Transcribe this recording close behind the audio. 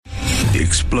The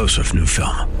explosive new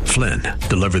film, Flynn,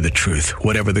 deliver the truth,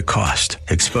 whatever the cost,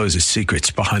 exposes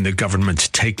secrets behind the government's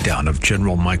takedown of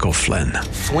General Michael Flynn.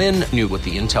 Flynn knew what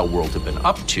the intel world had been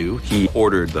up to. He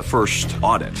ordered the first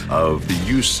audit of the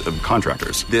use of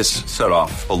contractors. This set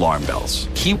off alarm bells.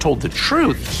 He told the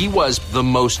truth. He was the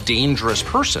most dangerous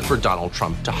person for Donald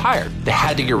Trump to hire. They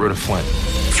had to get rid of Flynn.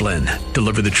 Flynn,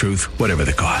 deliver the truth, whatever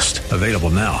the cost. Available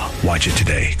now. Watch it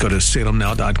today. Go to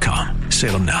salemnow.com.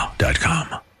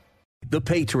 salemnow.com. The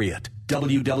Patriot,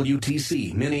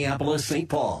 WWTC, Minneapolis, St.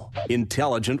 Paul.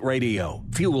 Intelligent radio,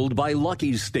 fueled by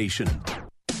Lucky's Station.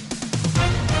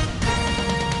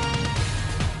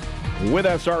 With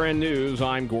SRN News,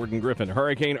 I'm Gordon Griffin.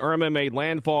 Hurricane Irma made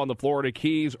landfall in the Florida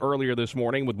Keys earlier this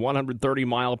morning with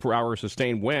 130-mile-per-hour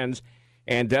sustained winds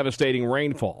and devastating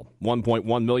rainfall.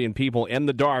 1.1 million people in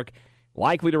the dark,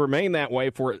 likely to remain that way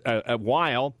for a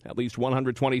while. At least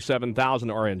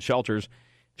 127,000 are in shelters.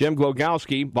 Jim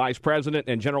Glogowski, Vice President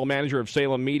and General Manager of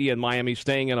Salem Media in Miami,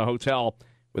 staying in a hotel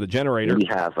with a generator. We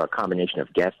have a combination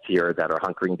of guests here that are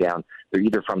hunkering down. They're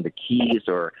either from the Keys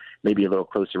or maybe a little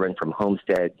closer in from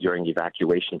Homestead during the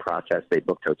evacuation process. They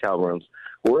booked hotel rooms.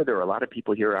 Or there are a lot of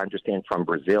people here, I understand, from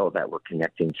Brazil that were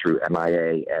connecting through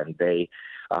MIA, and their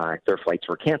flights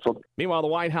were canceled. Meanwhile, the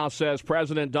White House says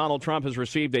President Donald Trump has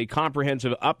received a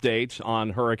comprehensive update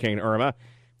on Hurricane Irma.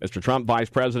 Mr. Trump, Vice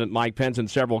President Mike Pence, and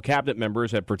several cabinet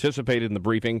members have participated in the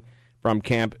briefing from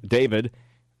Camp David.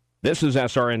 This is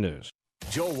SRN News.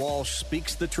 Joe Walsh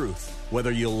speaks the truth, whether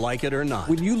you like it or not.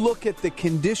 When you look at the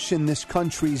condition this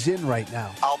country's in right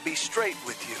now, I'll be straight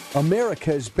with you.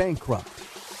 America is bankrupt.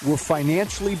 We're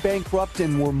financially bankrupt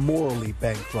and we're morally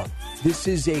bankrupt. This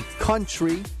is a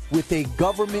country with a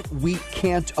government we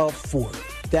can't afford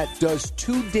that does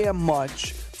too damn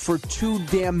much for too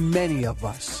damn many of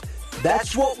us.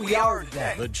 That's what we are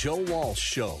today. The Joe Walsh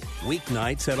Show,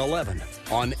 weeknights at 11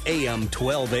 on AM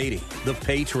 1280. The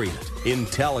Patriot,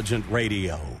 intelligent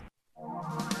radio.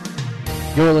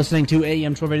 You're listening to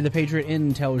AM 1280 The Patriot,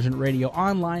 intelligent radio,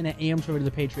 online at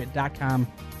am1280thepatriot.com,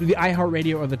 through the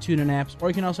iHeartRadio or the TuneIn apps, or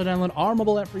you can also download our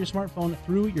mobile app for your smartphone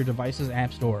through your device's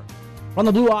app store. From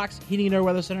the Blue Ox Heating and Air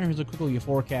Weather Center, here's a quick look at your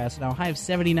forecast. Now, high of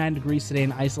 79 degrees today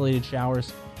and isolated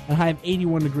showers. And high of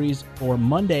 81 degrees for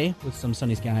Monday with some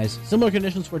sunny skies. Similar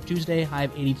conditions for Tuesday, high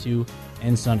of 82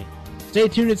 and sunny. Stay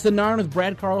tuned. It's the Narn with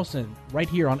Brad Carlson right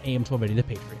here on AM 1280 The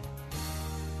Patriot.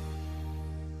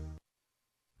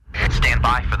 Stand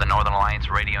by for the Northern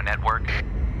Alliance Radio Network.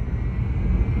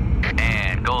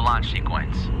 And go launch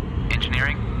sequence.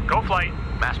 Engineering, go flight.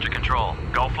 Master control,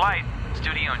 go flight.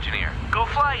 Studio engineer, go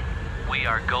flight. We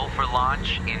are go for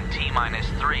launch in T-minus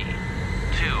 3, 2,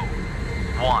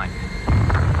 1.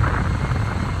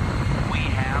 We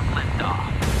have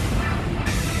liftoff.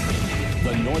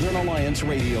 The Northern Alliance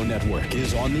Radio Network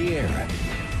is on the air.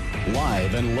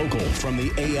 Live and local from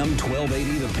the AM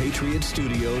 1280 The Patriot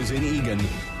Studios in Eagan.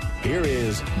 Here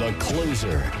is the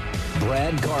closer,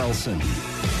 Brad Carlson.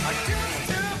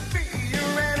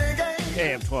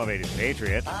 AM 1280 The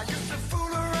Patriot.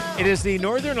 It is the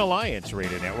Northern Alliance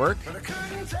Radio Network.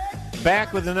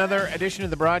 Back with another edition of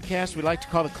the broadcast we like to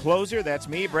call the closer. That's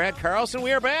me, Brad Carlson.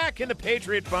 We are back in the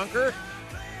Patriot Bunker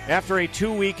after a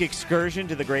 2-week excursion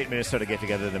to the great Minnesota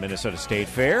get-together, the Minnesota State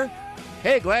Fair.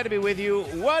 Hey, glad to be with you,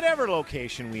 whatever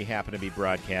location we happen to be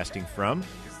broadcasting from.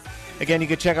 Again, you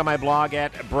can check out my blog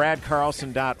at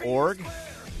bradcarlson.org.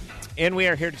 And we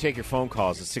are here to take your phone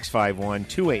calls at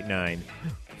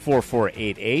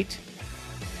 651-289-4488.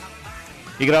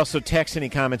 You can also text any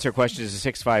comments or questions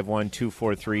to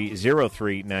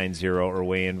 651-243-0390 or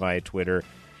weigh in via Twitter,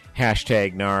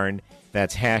 hashtag NARN.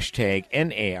 That's hashtag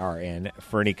NARN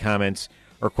for any comments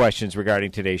or questions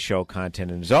regarding today's show content.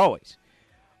 And as always,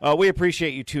 we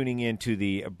appreciate you tuning in to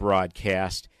the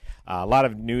broadcast. A lot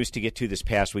of news to get to this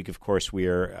past week. Of course, we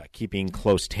are keeping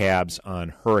close tabs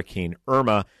on Hurricane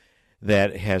Irma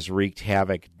that has wreaked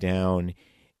havoc down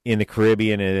in the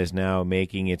Caribbean. It is now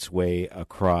making its way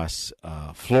across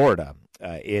Florida.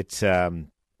 It's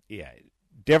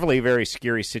definitely a very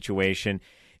scary situation.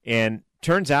 And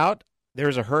turns out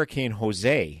there's a Hurricane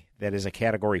Jose that is a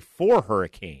Category 4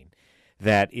 hurricane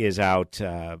that is out.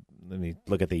 Let me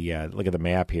look at the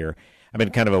map here. I've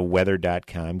been kind of a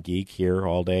weather.com geek here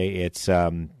all day. It's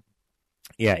it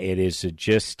is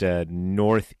just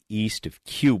northeast of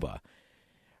Cuba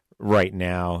right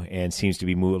now, and seems to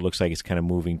be it looks like it's kind of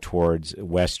moving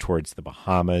west towards the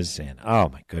Bahamas. And oh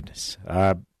my goodness,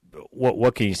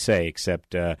 what can you say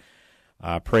except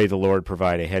pray the Lord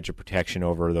provide a hedge of protection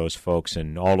over those folks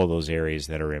and all of those areas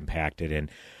that are impacted. And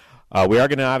We are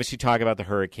going to obviously talk about the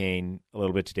hurricane a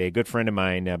little bit today. A good friend of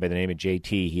mine by the name of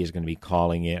JT, he is going to be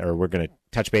calling in, or we're going to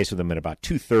touch base with him at about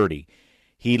 2:30.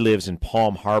 He lives in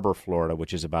Palm Harbor, Florida,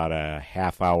 which is about a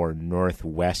half hour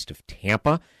northwest of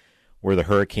Tampa, where the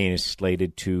hurricane is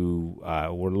slated to,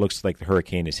 where it looks like the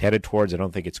hurricane is headed towards. I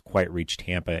don't think it's quite reached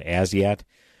Tampa as yet.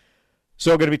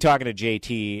 So we're going to be talking to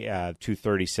JT,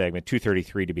 2:30 segment,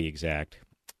 2:33 to be exact,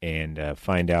 and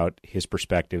find out his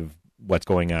perspective, what's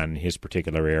going on in his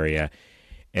particular area,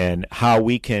 and how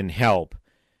we can help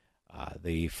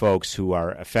the folks who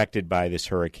are affected by this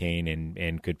hurricane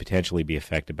and could potentially be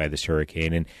affected by this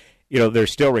hurricane. And, you know, they're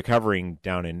still recovering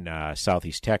down in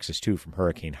southeast Texas, too, from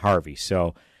Hurricane Harvey.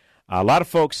 So a lot of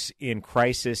folks in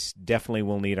crisis definitely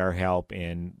will need our help,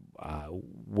 and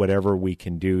whatever we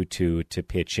can do to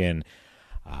pitch in,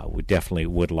 we definitely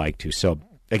would like to. So,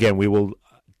 again, we will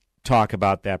talk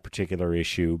about that particular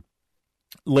issue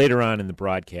later on in the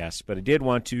broadcast, but I did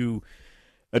want to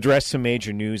address some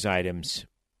major news items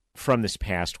from this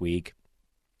past week.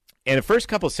 And the first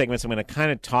couple of segments, I'm going to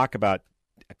kind of talk about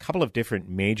a couple of different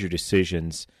major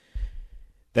decisions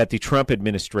that the Trump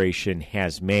administration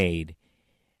has made,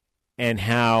 and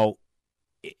how,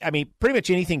 I mean, pretty much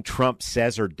anything Trump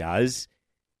says or does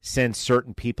sends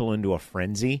certain people into a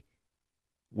frenzy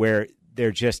where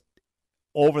they're just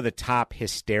over-the-top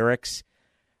hysterics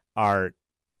are.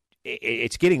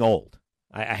 It's getting old.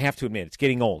 I have to admit, it's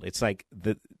getting old. It's like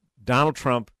Donald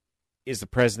Trump is the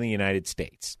president of the United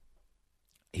States.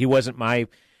 He wasn't my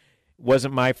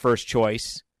first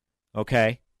choice,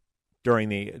 okay, during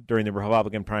the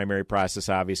Republican primary process,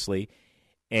 obviously,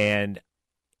 and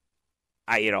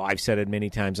I've said it many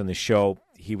times on the show.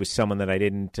 He was someone that I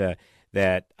didn't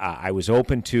I was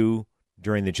open to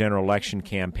during the general election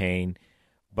campaign,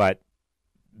 but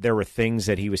there were things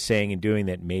that he was saying and doing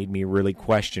that made me really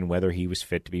question whether he was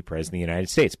fit to be president of the United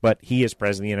States. But he is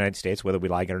president of the United States, whether we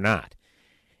like it or not.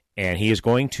 And he is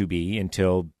going to be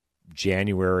until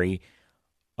January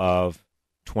of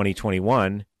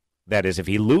 2021. That is, if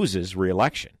he loses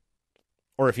re-election,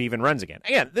 or if he even runs again.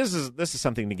 Again, this is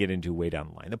something to get into way down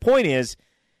the line. The point is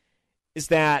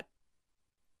that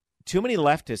too many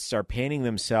leftists are painting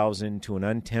themselves into an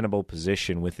untenable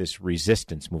position with this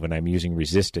resistance movement. I'm using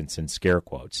resistance in scare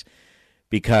quotes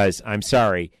because, I'm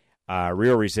sorry,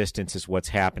 real resistance is what's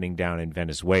happening down in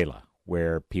Venezuela,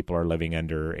 where people are living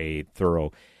under a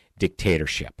thorough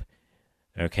dictatorship.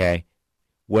 Okay?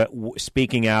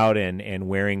 Speaking out and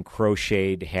wearing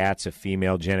crocheted hats of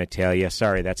female genitalia,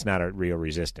 sorry, that's not a real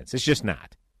resistance. It's just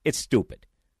not. It's stupid.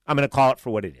 I'm going to call it for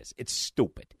what it is. It's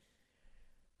stupid.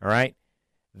 All right?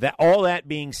 All that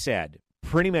being said,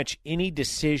 pretty much any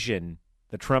decision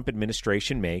the Trump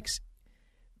administration makes,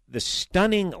 the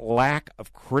stunning lack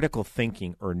of critical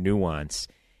thinking or nuance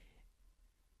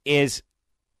is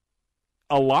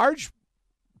a large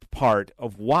part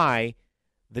of why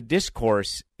the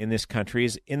discourse in this country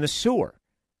is in the sewer.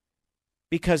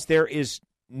 Because there is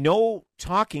no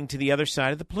talking to the other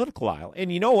side of the political aisle.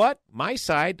 And you know what? My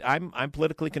side, I'm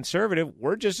politically conservative.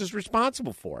 We're just as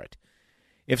responsible for it.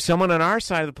 If someone on our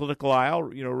side of the political aisle,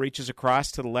 reaches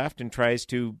across to the left and tries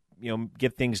to,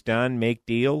 get things done, make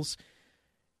deals,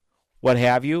 what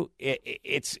have you,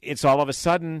 it's all of a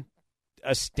sudden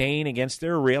a stain against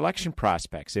their reelection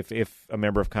prospects if a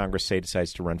member of Congress, say,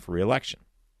 decides to run for reelection.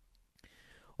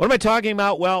 What am I talking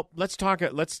about? Well, let's talk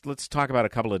about a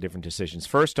couple of different decisions.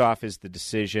 First off is the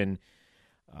decision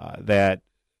that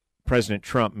President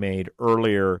Trump made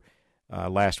earlier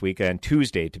last week, on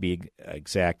Tuesday to be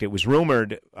exact. It was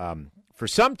rumored for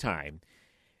some time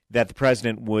that the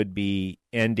president would be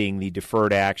ending the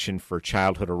Deferred Action for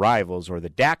Childhood Arrivals, or the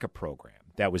DACA program,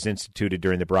 that was instituted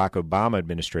during the Barack Obama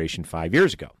administration 5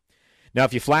 years ago. Now,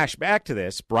 if you flash back to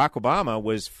this, Barack Obama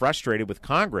was frustrated with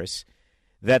Congress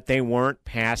that they weren't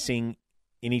passing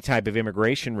any type of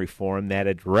immigration reform that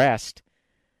addressed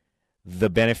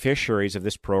the beneficiaries of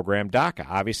this program, DACA.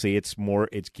 Obviously, it's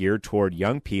geared toward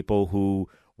young people who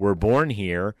were born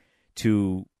here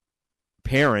to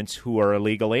parents who are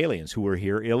illegal aliens, who were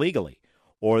here illegally,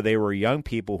 or they were young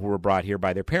people who were brought here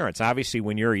by their parents. Obviously,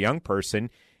 when you're a young person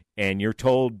and you're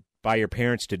told by your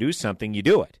parents to do something, you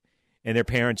do it. And their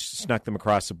parents snuck them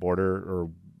across the border, or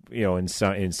in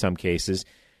some cases,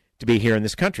 to be here in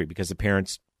this country because the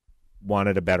parents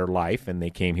wanted a better life, and they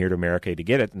came here to America to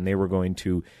get it, and they were going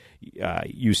to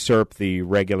usurp the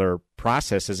regular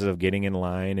processes of getting in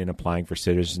line and applying for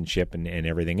citizenship and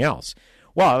everything else.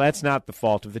 Well, that's not the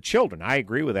fault of the children. I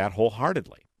agree with that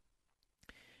wholeheartedly.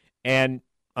 And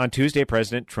on Tuesday,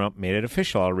 President Trump made it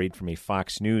official. I'll read from a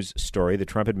Fox News story. The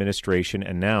Trump administration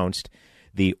announced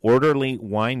the orderly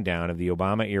wind-down of the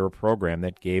Obama-era program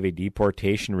that gave a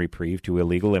deportation reprieve to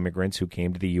illegal immigrants who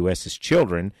came to the U.S. as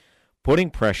children, putting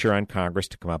pressure on Congress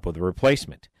to come up with a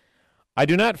replacement. I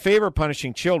do not favor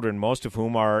punishing children, most of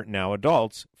whom are now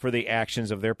adults, for the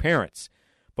actions of their parents.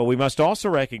 But we must also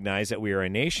recognize that we are a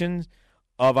nation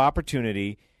of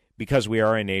opportunity because we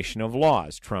are a nation of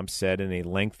laws, Trump said in a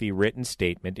lengthy written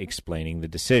statement explaining the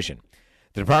decision.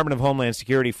 The Department of Homeland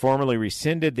Security formally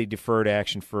rescinded the Deferred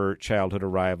Action for Childhood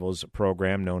Arrivals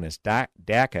program known as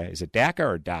DACA. Is it DACA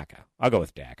or DACA? I'll go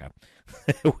with DACA.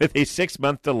 With a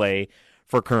 6-month delay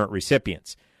for current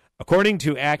recipients. According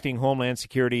to Acting Homeland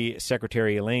Security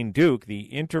Secretary Elaine Duke, the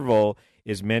interval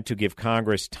is meant to give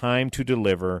Congress time to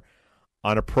deliver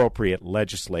on appropriate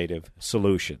legislative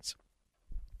solutions.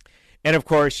 And, of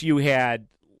course, you had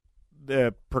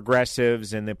the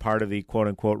progressives and the part of the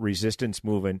quote-unquote resistance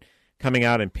movement coming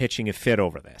out and pitching a fit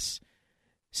over this,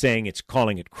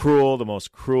 calling it cruel, the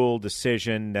most cruel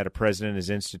decision that a president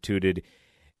has instituted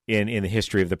in the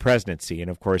history of the presidency. And,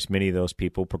 of course, many of those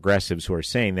people, progressives who are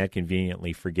saying that,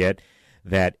 conveniently forget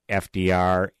that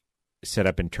FDR set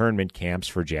up internment camps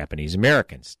for Japanese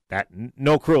Americans.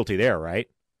 No cruelty there, right?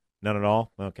 None at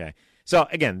all? Okay. So,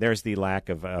 again, there's the lack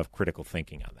of critical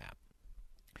thinking on that.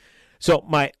 So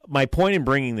my point in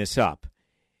bringing this up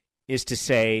is to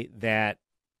say that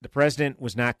the president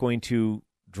was not going to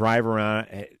drive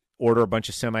around, order a bunch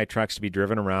of semi-trucks to be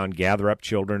driven around, gather up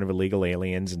children of illegal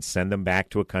aliens, and send them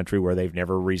back to a country where they've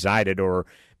never resided or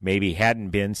maybe hadn't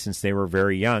been since they were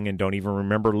very young and don't even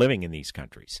remember living in these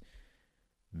countries.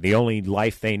 The only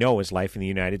life they know is life in the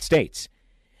United States.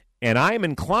 And I'm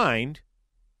inclined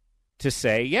to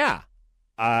say,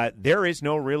 there is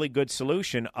no really good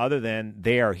solution other than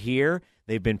they are here.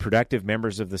 They've been productive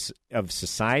members of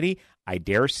society. I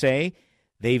dare say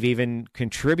they've even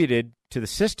contributed to the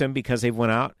system because they've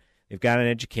went out, they've got an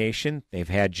education, they've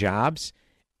had jobs,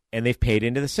 and they've paid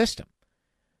into the system.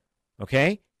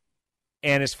 Okay?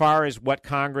 And as far as what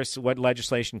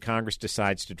legislation Congress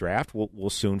decides to draft,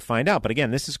 we'll soon find out. But again,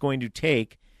 this is going to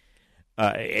take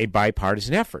a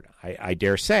bipartisan effort, I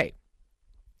dare say.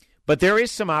 But there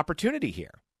is some opportunity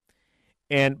here.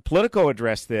 And Politico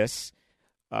addressed this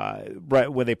right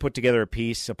when they put together a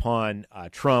piece upon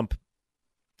Trump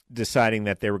deciding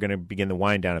that they were going to begin the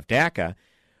wind down of DACA.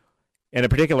 And a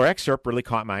particular excerpt really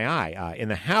caught my eye. In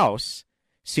the House,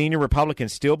 senior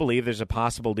Republicans still believe there's a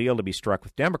possible deal to be struck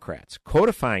with Democrats,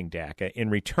 codifying DACA in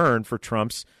return for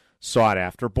Trump's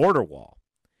sought-after border wall.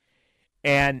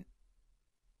 And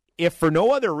if for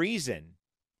no other reason,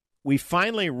 we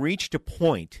finally reached a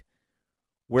point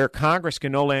where Congress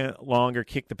can no longer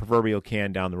kick the proverbial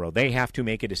can down the road. They have to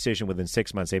make a decision within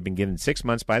 6 months. They've been given 6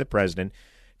 months by the president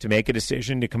to make a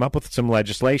decision to come up with some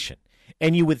legislation.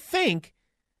 And you would think,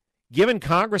 given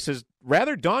Congress's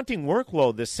rather daunting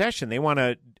workload this session, they want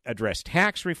to address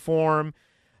tax reform.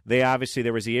 There was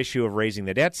the issue of raising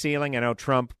the debt ceiling. I know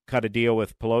Trump cut a deal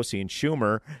with Pelosi and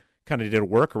Schumer, kind of did a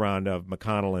workaround of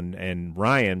McConnell and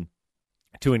Ryan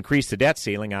to increase the debt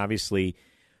ceiling, obviously,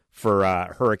 for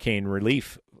hurricane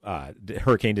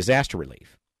disaster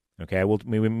relief. Okay,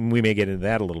 we may get into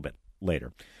that a little bit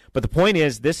later. But the point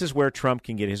is, this is where Trump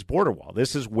can get his border wall.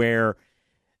 This is where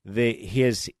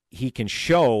he can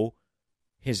show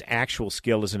his actual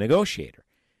skill as a negotiator.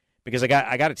 Because I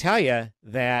got to tell you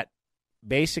that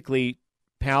basically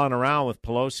palling around with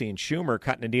Pelosi and Schumer,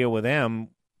 cutting a deal with them,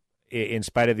 in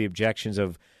spite of the objections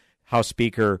of House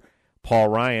Speaker Paul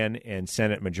Ryan and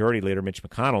Senate Majority Leader Mitch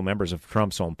McConnell, members of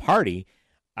Trump's own party,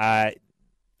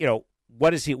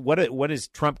 what is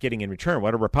Trump getting in return?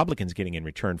 What are Republicans getting in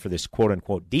return for this quote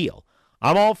unquote deal?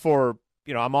 I'm all for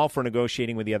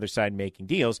negotiating with the other side and making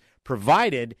deals,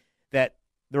 provided that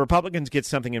the Republicans get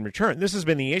something in return. This has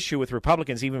been the issue with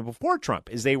Republicans even before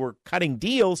Trump, is they were cutting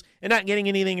deals and not getting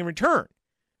anything in return.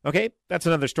 Okay, that's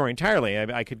another story entirely.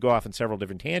 I could go off on several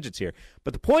different tangents here,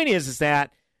 but the point is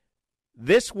that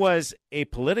this was a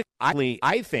politically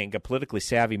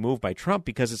savvy move by Trump,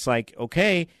 because it's like,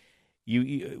 okay,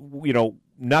 you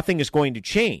nothing is going to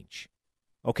change.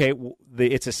 Okay,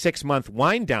 it's a 6-month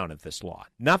wind down of this law.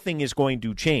 Nothing is going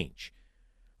to change.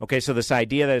 Okay, so this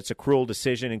idea that it's a cruel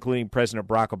decision, including President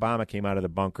Barack Obama came out of the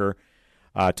bunker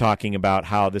talking about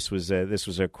how this was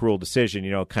a cruel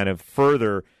decision. Kind of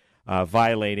further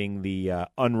violating the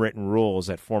unwritten rules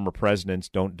that former presidents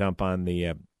don't dump on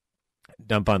the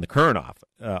current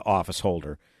office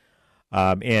holder.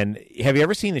 And have you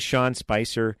ever seen the Sean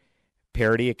Spicer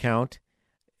parody account?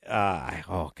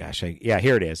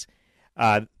 Here it is.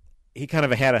 He kind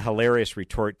of had a hilarious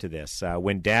retort to this.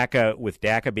 With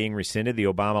DACA being rescinded, the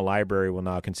Obama Library will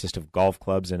now consist of golf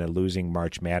clubs and a losing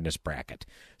March Madness bracket.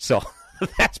 So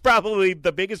That's probably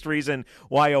the biggest reason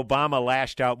why Obama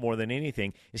lashed out more than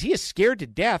anything, is he is scared to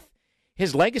death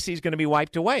his legacy is going to be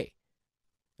wiped away.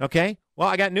 Okay? Well,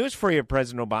 I got news for you,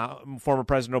 former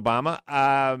President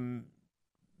Obama.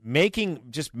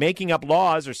 Making up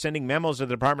laws or sending memos to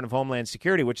the Department of Homeland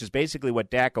Security, which is basically what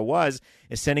DACA was,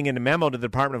 is sending in a memo to the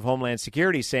Department of Homeland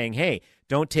Security saying, hey,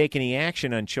 don't take any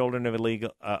action on children of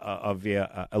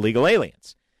illegal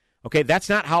aliens. Okay? That's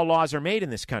not how laws are made in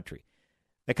this country.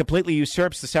 That completely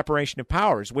usurps the separation of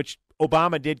powers, which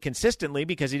Obama did consistently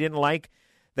because he didn't like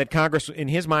that Congress, in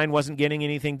his mind, wasn't getting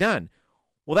anything done.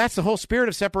 Well, that's the whole spirit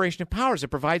of separation of powers. It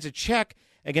provides a check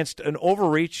against an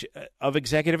overreach of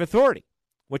executive authority,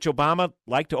 which Obama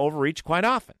liked to overreach quite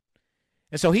often.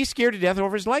 And so he's scared to death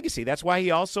over his legacy. That's why he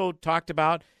also talked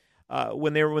about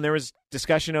when there was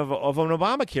discussion of an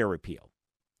Obamacare repeal.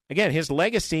 Again, his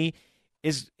legacy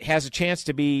has a chance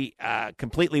to be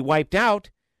completely wiped out,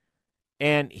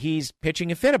 and he's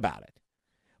pitching a fit about it.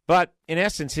 But in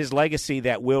essence, his legacy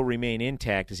that will remain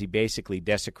intact is he basically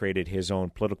desecrated his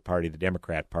own political party, the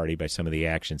Democrat Party, by some of the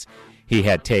actions he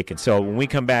had taken. So when we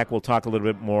come back, we'll talk a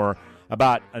little bit more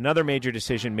about another major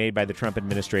decision made by the Trump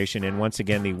administration, and once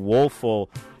again, the woeful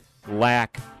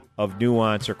lack of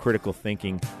nuance or critical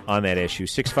thinking on that issue.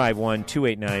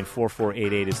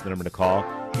 651-289-4488 is the number to call.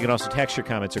 You can also text your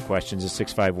comments or questions at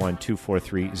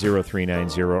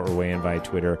 651-243-0390 or weigh in via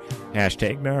Twitter,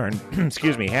 #NARN,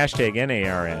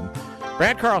 #NARN.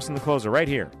 Brad Carlson, the closer, right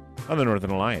here on the Northern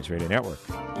Alliance Radio Network.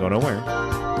 Go nowhere.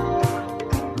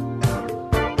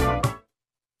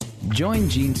 Join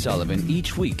Gene Sullivan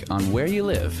each week on Where You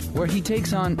Live, where he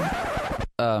takes on...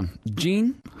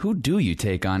 Gene, who do you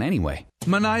take on anyway?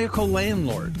 Maniacal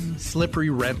landlords, slippery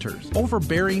renters,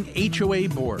 overbearing HOA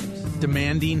boards,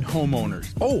 demanding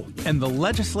homeowners. Oh, and the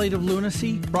legislative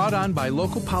lunacy brought on by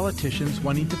local politicians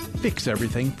wanting to fix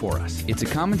everything for us. It's a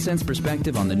common-sense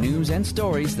perspective on the news and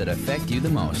stories that affect you the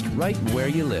most, right where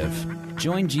you live.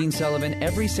 Join Gene Sullivan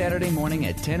every Saturday morning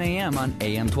at 10 a.m. on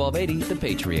AM 1280, The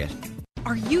Patriot.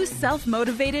 Are you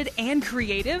self-motivated and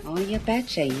creative? Oh, you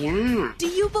betcha, yeah. Do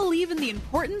you believe in the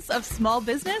importance of small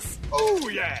business? Oh,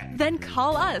 yeah. Then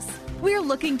call us. We're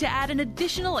looking to add an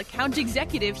additional account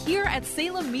executive here at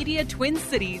Salem Media Twin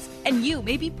Cities, and you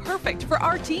may be perfect for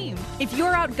our team. If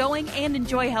you're outgoing and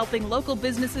enjoy helping local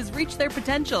businesses reach their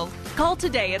potential, call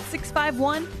today at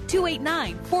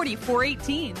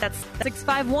 651-289-4418. That's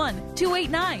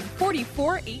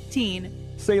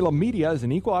 651-289-4418. Salem Media is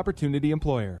an equal opportunity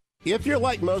employer. If you're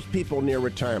like most people near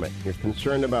retirement, you're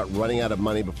concerned about running out of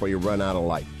money before you run out of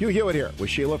life. Hugh Hewitt here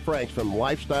with Sheila Franks from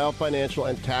Lifestyle Financial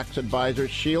and Tax Advisors.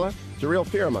 Sheila, it's a real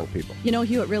fear among people. You know,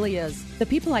 Hugh, it really is. The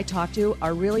people I talk to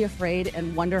are really afraid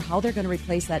and wonder how they're going to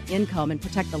replace that income and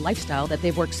protect the lifestyle that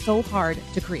they've worked so hard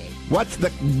to create. What's the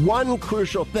one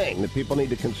crucial thing that people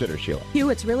need to consider, Sheila? Hugh,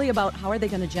 it's really about how are they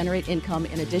going to generate income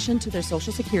in addition to their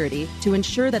Social Security to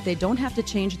ensure that they don't have to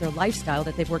change their lifestyle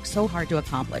that they've worked so hard to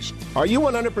accomplish. Are you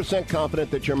 100%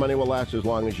 confident that your money will last as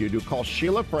long as you do? Call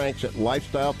Sheila Franks at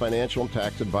Lifestyle Financial and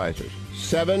Tax Advisors.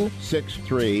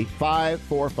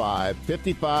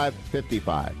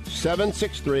 763-545-5555.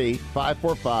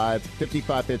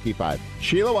 763-545-5555.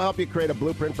 Sheila will help you create a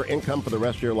blueprint for income for the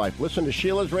rest of your life. Listen to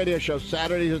Sheila's radio show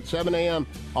Saturdays at 7 a.m.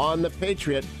 on The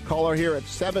Patriot. Call her here at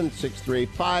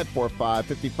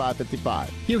 763-545-5555.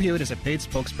 Hugh Hewitt is a paid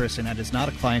spokesperson and is not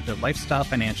a client of Lifestyle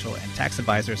Financial and Tax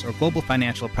Advisors or Global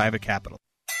Financial Private Capital.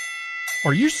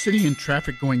 Are you sitting in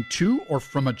traffic going to or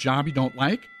from a job you don't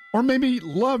like? Or maybe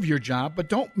love your job but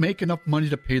don't make enough money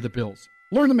to pay the bills?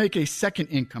 Learn to make a second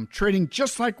income trading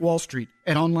just like Wall Street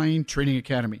at Online Trading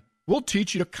Academy. We'll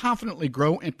teach you to confidently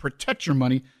grow and protect your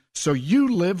money so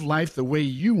you live life the way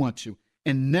you want to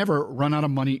and never run out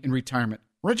of money in retirement.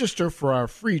 Register for our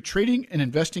free trading and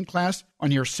investing class on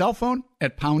your cell phone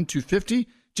at pound 250.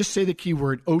 Just say the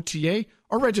keyword OTA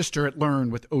or register at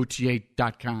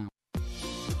learnwithota.com.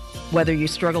 Whether you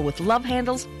struggle with love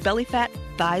handles, belly fat,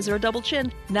 thighs, or a double chin,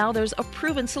 now there's a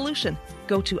proven solution.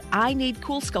 Go to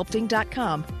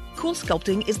INeedCoolSculpting.com. Cool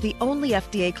Sculpting is the only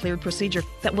FDA-cleared procedure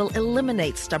that will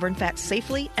eliminate stubborn fat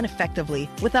safely and effectively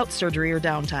without surgery or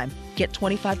downtime. Get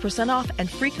 25% off and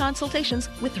free consultations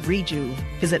with Rejuve.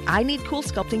 Visit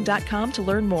INeedCoolSculpting.com to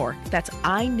learn more. That's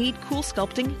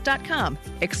INeedCoolSculpting.com.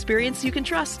 Experience you can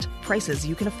trust. Prices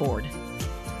you can afford.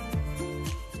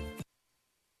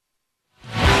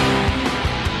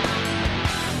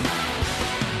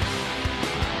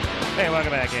 Hey,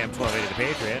 welcome back, AM 1280 The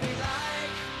Patriot.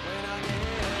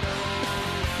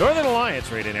 Northern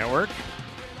Alliance Radio Network.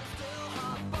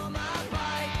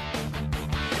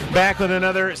 Back with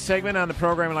another segment on the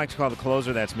program I like to call The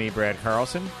Closer. That's me, Brad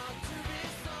Carlson.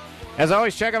 As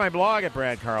always, check out my blog at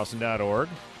bradcarlson.org.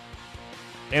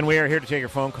 And we are here to take your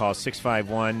phone calls,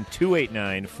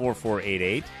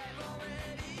 651-289-4488.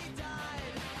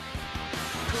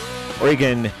 Or you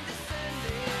can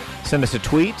send us a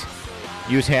tweet.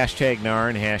 Use hashtag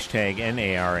NARN, hashtag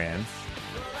NARN.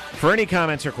 For any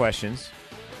comments or questions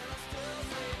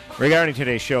regarding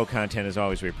today's show content, as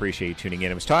always, we appreciate you tuning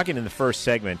in. I was talking in the first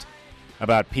segment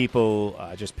about people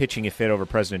just pitching a fit over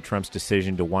President Trump's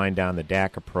decision to wind down the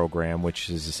DACA program, which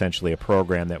is essentially a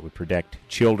program that would protect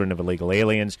children of illegal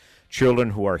aliens,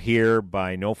 children who are here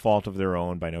by no fault of their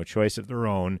own, by no choice of their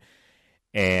own.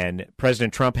 And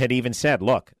President Trump had even said,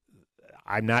 look,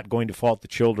 I'm not going to fault the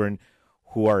children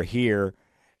who are here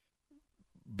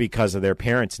because of their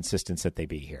parents' insistence that they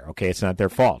be here. Okay, it's not their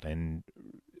fault. And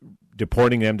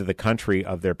deporting them to the country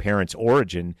of their parents'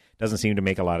 origin doesn't seem to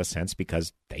make a lot of sense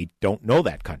because they don't know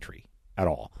that country at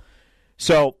all.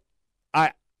 So,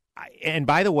 and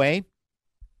by the way,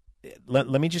 let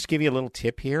me just give you a little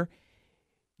tip here.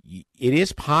 It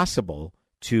is possible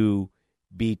to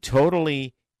be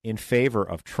totally in favor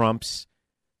of Trump's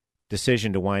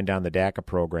decision to wind down the DACA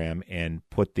program and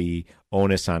put the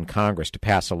onus on Congress to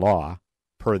pass a law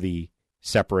per the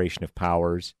separation of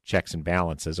powers, checks and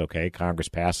balances. Okay, Congress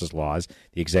passes laws,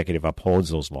 the executive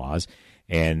upholds those laws,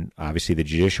 and obviously the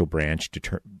judicial branch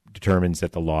determines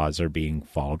that the laws are being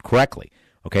followed correctly.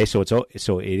 Okay, so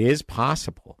it is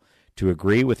possible to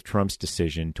agree with Trump's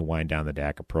decision to wind down the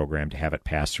DACA program, to have it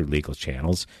pass through legal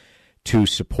channels, to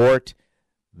support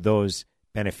those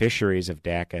beneficiaries of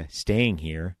DACA staying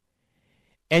here,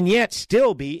 and yet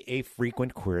still be a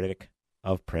frequent critic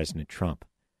of President Trump.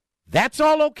 That's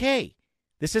all okay.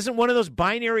 This isn't one of those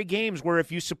binary games where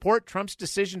if you support Trump's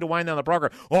decision to wind down the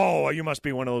program, oh, you must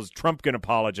be one of those Trumpkin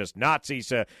apologists,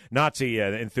 Nazi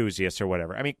enthusiasts or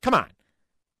whatever. I mean, come on.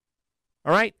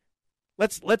 All right?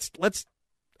 Let's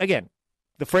again,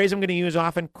 the phrase I'm going to use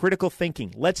often, critical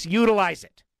thinking. Let's utilize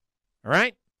it. All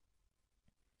right?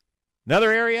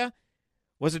 Another area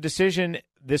was a decision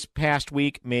this past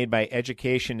week made by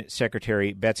Education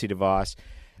Secretary Betsy DeVos.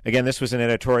 Again, this was an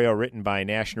editorial written by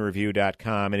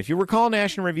NationalReview.com. And if you recall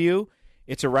National Review,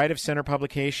 it's a right-of-center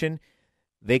publication.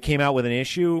 They came out with an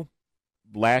issue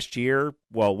last year,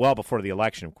 well before the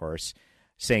election, of course,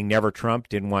 saying never Trump,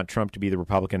 didn't want Trump to be the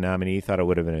Republican nominee, thought it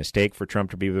would have been a mistake for Trump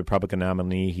to be the Republican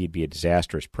nominee. He'd be a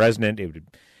disastrous president.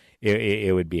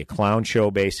 It would be a clown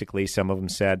show, basically, some of them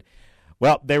said.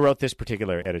 Well, they wrote this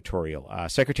particular editorial.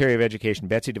 Secretary of Education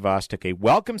Betsy DeVos took a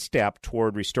welcome step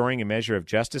toward restoring a measure of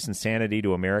justice and sanity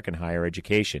to American higher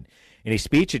education. In a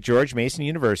speech at George Mason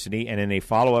University and in a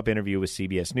follow-up interview with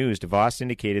CBS News, DeVos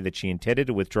indicated that she intended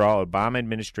to withdraw Obama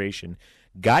administration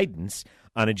guidance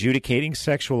on adjudicating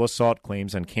sexual assault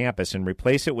claims on campus and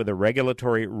replace it with a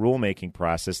regulatory rulemaking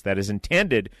process that is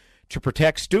intended to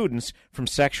protect students from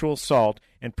sexual assault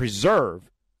and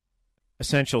preserve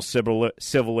essential civil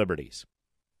liberties.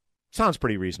 Sounds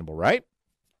pretty reasonable, right?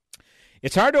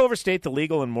 It's hard to overstate the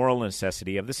legal and moral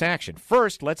necessity of this action.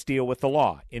 First, let's deal with the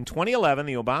law. In 2011,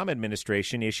 the Obama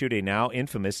administration issued a now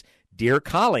infamous Dear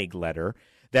Colleague letter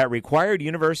that required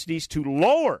universities to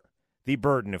lower the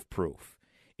burden of proof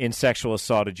in sexual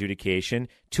assault adjudication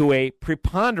to a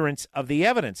preponderance of the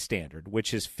evidence standard,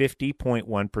 which is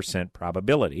 50.1%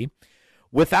 probability,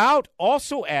 without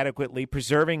also adequately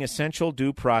preserving essential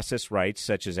due process rights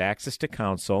such as access to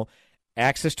counsel,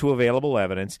 access to available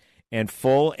evidence, and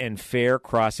full and fair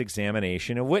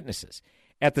cross-examination of witnesses.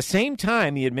 At the same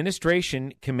time, the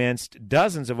administration commenced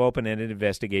dozens of open-ended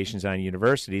investigations on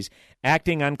universities,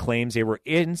 acting on claims they were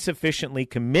insufficiently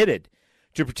committed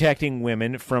to protecting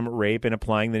women from rape and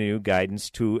applying the new guidance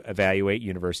to evaluate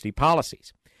university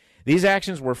policies. These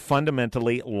actions were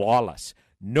fundamentally lawless.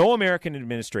 No American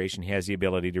administration has the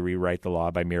ability to rewrite the law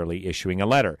by merely issuing a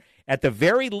letter. At the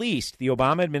very least, the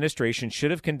Obama administration should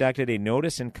have conducted a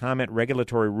notice and comment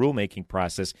regulatory rulemaking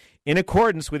process in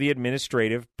accordance with the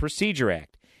Administrative Procedure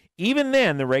Act. Even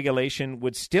then, the regulation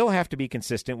would still have to be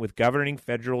consistent with governing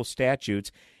federal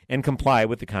statutes and comply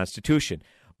with the Constitution.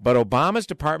 But Obama's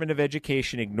Department of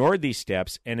Education ignored these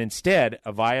steps and instead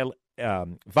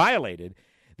violated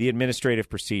the Administrative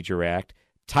Procedure Act,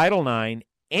 Title IX,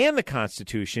 and the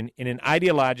Constitution in an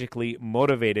ideologically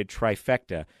motivated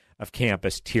trifecta of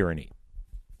campus tyranny.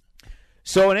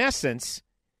 So in essence,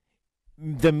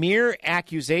 the mere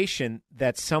accusation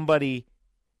that somebody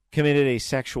committed a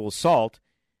sexual assault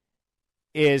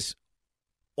is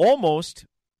almost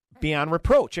beyond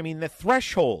reproach. I mean, the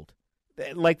threshold,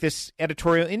 like this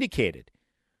editorial indicated,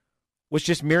 was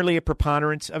just merely a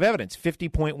preponderance of evidence,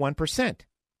 50.1%.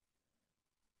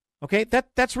 Okay,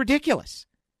 that's ridiculous.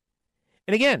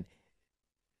 And again,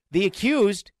 the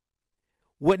accused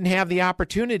wouldn't have the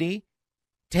opportunity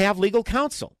to have legal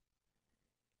counsel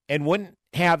and wouldn't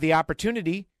have the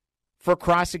opportunity for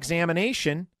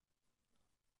cross-examination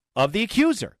of the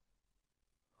accuser,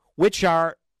 which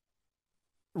are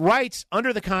rights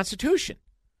under the Constitution.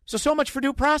 So much for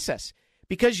due process.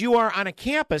 Because you are on a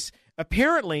campus,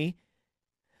 apparently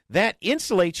that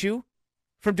insulates you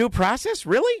from due process?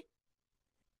 Really?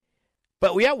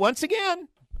 But yeah, once again,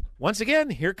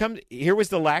 here was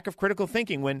the lack of critical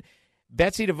thinking when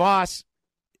Betsy DeVos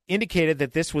indicated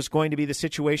that this was going to be the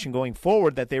situation going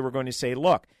forward, that they were going to say,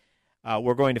 look,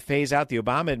 we're going to phase out the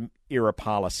Obama-era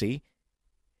policy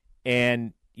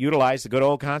and utilize the good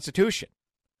old Constitution.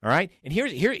 All right? And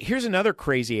here's another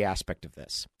crazy aspect of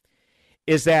this,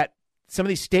 is that some of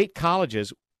these state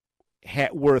colleges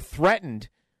were threatened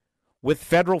with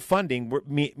federal funding,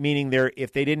 meaning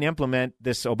if they didn't implement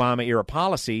this Obama-era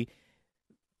policy,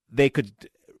 they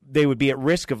would be at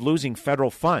risk of losing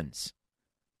federal funds.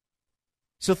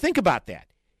 So think about that.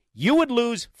 You would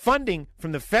lose funding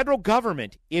from the federal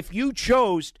government if you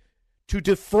chose to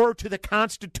defer to the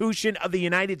Constitution of the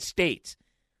United States.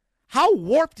 How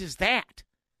warped is that?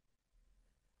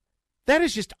 That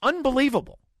is just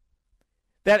unbelievable.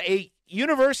 That a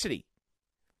university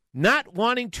not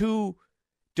wanting to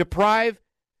deprive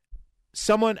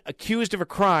someone accused of a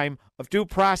crime of due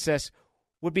process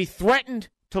would be threatened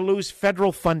to lose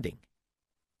federal funding.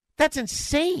 That's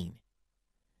insane.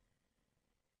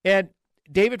 And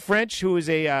David French, who is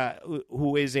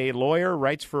a lawyer,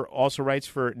 also writes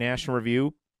for National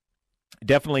Review,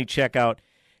 definitely check out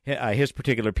his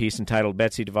particular piece entitled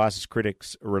 "Betsy DeVos's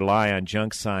Critics Rely on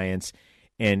Junk Science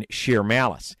and Sheer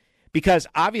Malice." Because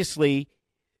obviously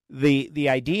the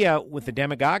idea with the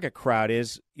demagogic crowd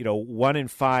is, 1 in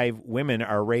 5 women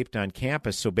are raped on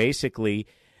campus. So basically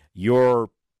you're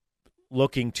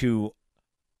looking to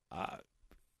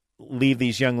leave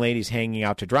these young ladies hanging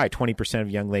out to dry, 20% of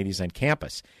young ladies on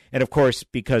campus. And, of course,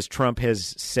 because Trump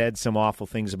has said some awful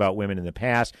things about women in the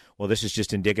past, well, this is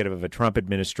just indicative of a Trump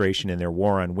administration and their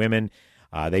war on women.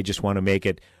 They just want to make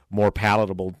it more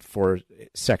palatable for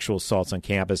sexual assaults on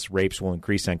campus. Rapes will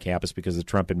increase on campus because of the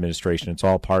Trump administration. It's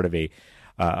all part of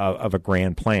a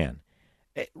grand plan.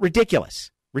 Ridiculous.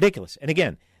 And,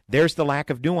 again, there's the lack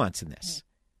of nuance in this.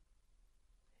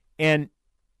 And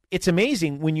it's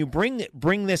amazing when you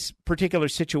bring this particular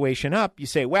situation up, you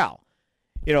say, well,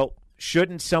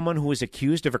 shouldn't someone who is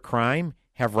accused of a crime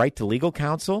have right to legal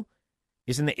counsel?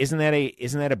 Isn't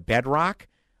that a bedrock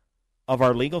of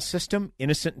our legal system?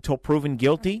 Innocent until proven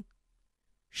guilty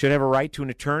should have a right to an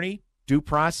attorney, due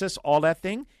process, all that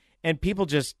thing. And people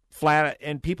just flat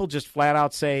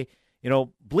out say,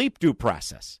 bleep due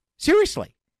process.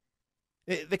 Seriously.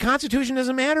 The Constitution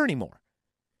doesn't matter anymore.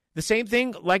 The same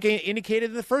thing like I indicated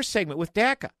in the first segment with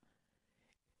DACA.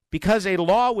 Because a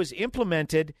law was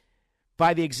implemented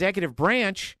by the executive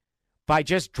branch by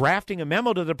just drafting a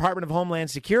memo to the Department of Homeland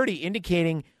Security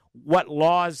indicating what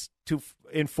laws to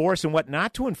enforce and what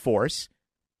not to enforce,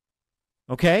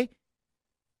 okay?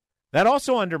 That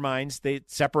also undermines the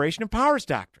separation of powers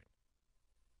doctrine.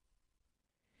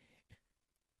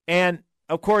 And,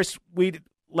 of course,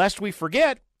 lest we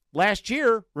forget, last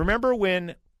year, remember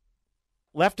when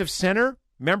left of center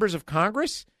members of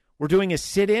Congress were doing a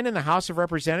sit-in in the House of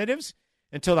Representatives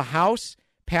until the House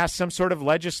passed some sort of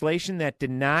legislation that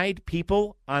denied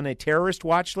people on a terrorist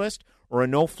watch list or a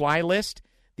no-fly list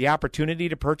the opportunity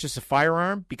to purchase a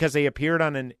firearm because they appeared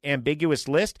on an ambiguous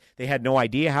list. They had no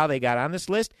idea how they got on this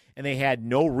list, and they had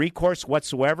no recourse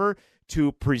whatsoever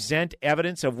to present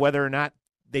evidence of whether or not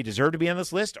they deserve to be on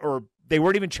this list, or they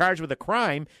weren't even charged with a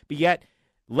crime, but yet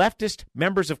leftist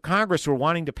members of Congress were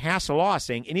wanting to pass a law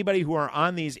saying anybody who are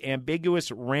on these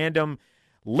ambiguous random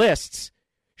lists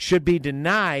should be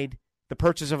denied the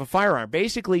purchase of a firearm,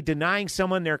 basically denying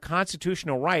someone their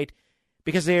constitutional right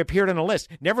because they appeared on a list.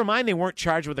 Never mind they weren't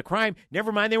charged with a crime.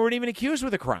 Never mind they weren't even accused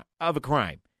of a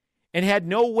crime and had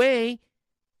no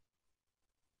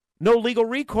legal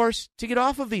recourse to get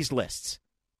off of these lists.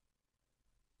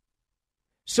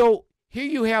 So here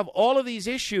you have all of these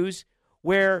issues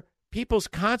where people's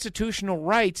constitutional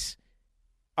rights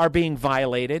are being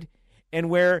violated and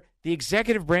where the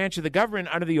executive branch of the government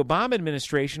under the Obama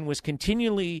administration was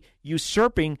continually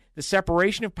usurping the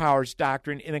separation of powers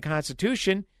doctrine in the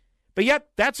Constitution, but yet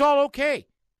that's all okay.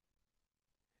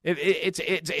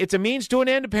 It's a means to an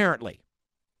end, apparently,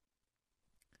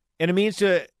 and a means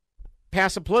to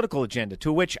pass a political agenda,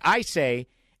 to which I say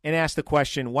and ask the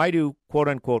question, why do,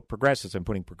 quote-unquote, progressives, I'm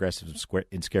putting progressives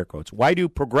in scare quotes, why do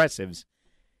progressives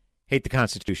hate the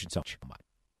Constitution so much?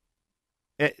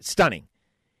 It's stunning.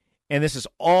 And this has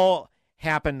all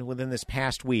happened within this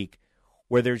past week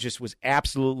where there just was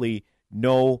absolutely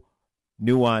no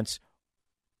nuance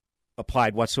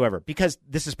applied whatsoever, because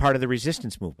this is part of the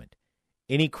resistance movement.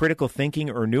 Any critical thinking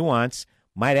or nuance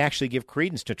might actually give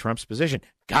credence to Trump's position.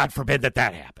 God forbid that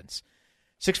happens.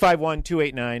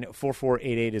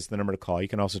 651-289-4488 is the number to call. You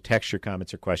can also text your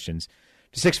comments or questions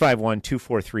to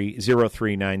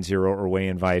 651-243-0390 or weigh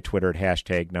in via Twitter at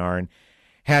 #NARN,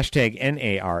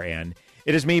 #NARN.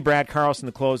 It is me, Brad Carlson,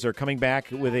 the closer, coming back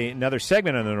with another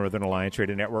segment on the Northern Alliance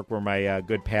Radio Network where my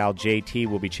good pal JT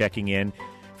will be checking in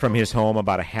from his home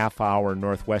about a half hour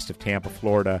northwest of Tampa,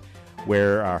 Florida,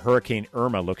 where Hurricane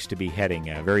Irma looks to be heading.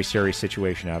 A very serious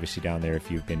situation, obviously, down there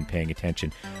if you've been paying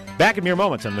attention. Back in mere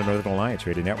moments on the Northern Alliance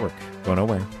Radio Network. Go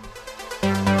nowhere.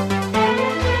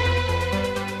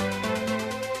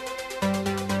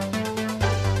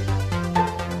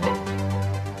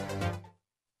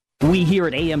 We here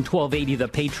at AM 1280 The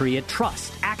Patriot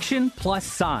trust Action Plus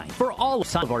Sign for all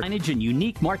of our signage and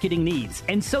unique marketing needs.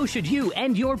 And so should you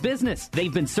and your business.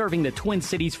 They've been serving the Twin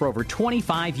Cities for over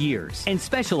 25 years and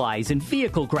specialize in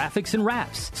vehicle graphics and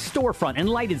wraps, storefront and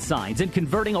lighted signs, and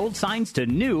converting old signs to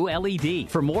new LED.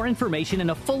 For more information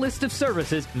and a full list of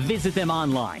services, visit them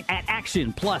online at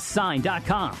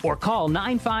actionplussign.com or call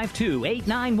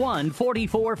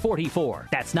 952-891-4444.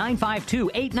 That's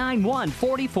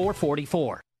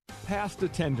 952-891-4444. Past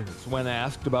attenders, when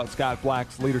asked about Scott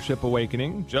Black's Leadership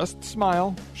Awakening, just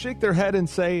smile, shake their head, and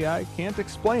say, I can't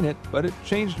explain it, but it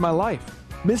changed my life.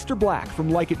 Mr. Black from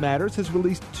Like It Matters has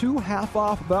released 2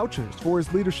 half-off vouchers for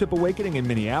his Leadership Awakening in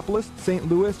Minneapolis, St.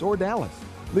 Louis, or Dallas.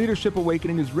 Leadership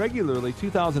Awakening is regularly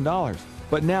 $2,000,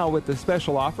 but now with the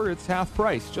special offer, it's half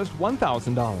price, just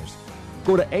 $1,000.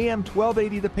 Go to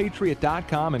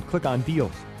am1280thepatriot.com and click on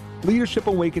deals. Leadership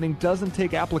Awakening doesn't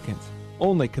take applicants,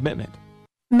 only commitment.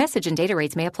 Message and data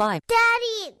rates may apply.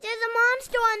 Daddy, there's a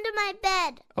monster under my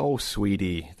bed. Oh,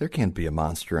 sweetie, there can't be a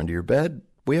monster under your bed.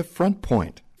 We have Front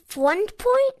Point. Front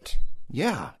Point?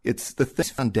 Yeah, it's the thing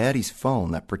on Daddy's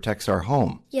phone that protects our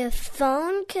home. Your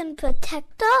phone can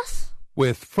protect us?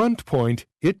 With Front Point,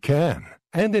 it can.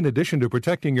 And in addition to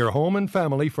protecting your home and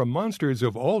family from monsters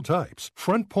of all types,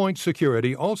 Front Point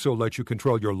Security also lets you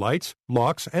control your lights,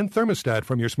 locks, and thermostat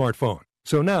from your smartphone.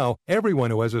 So now,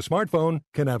 everyone who has a smartphone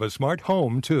can have a smart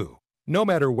home, too. No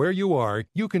matter where you are,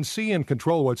 you can see and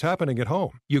control what's happening at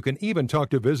home. You can even talk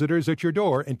to visitors at your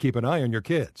door and keep an eye on your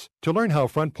kids. To learn how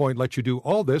Front Point lets you do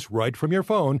all this right from your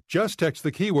phone, just text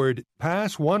the keyword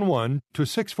PASS11 to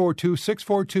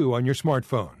 642-642 on your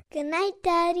smartphone. Good night,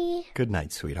 Daddy. Good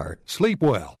night, sweetheart. Sleep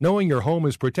well, knowing your home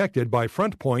is protected by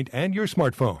Front Point and your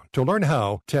smartphone. To learn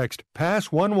how, text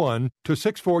PASS11 to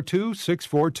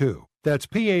 642-642. That's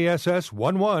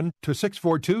PASS11 to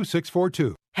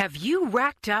 642-642. Have you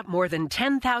racked up more than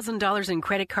 $10,000 in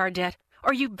credit card debt?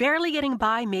 Are you barely getting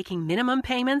by making minimum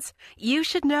payments? You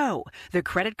should know the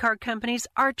credit card companies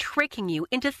are tricking you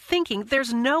into thinking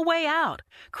there's no way out.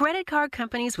 Credit card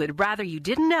companies would rather you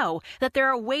didn't know that there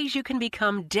are ways you can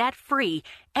become debt-free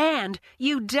and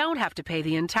you don't have to pay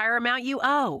the entire amount you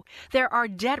owe. There are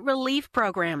debt relief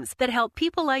programs that help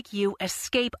people like you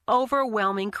escape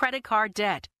overwhelming credit card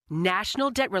debt.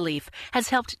 National Debt Relief has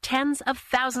helped tens of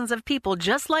thousands of people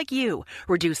just like you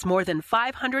reduce more than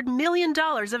 $500 million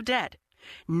of debt.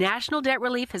 National Debt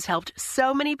Relief has helped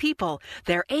so many people.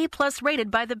 They're A-plus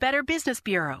rated by the Better Business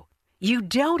Bureau. You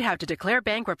don't have to declare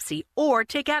bankruptcy or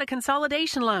take out a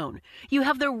consolidation loan. You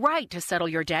have the right to settle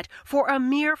your debt for a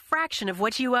mere fraction of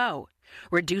what you owe.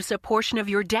 Reduce a portion of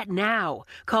your debt now.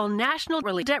 Call National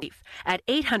Relief at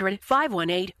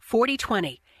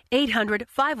 800-518-4020.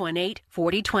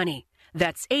 800-518-4020.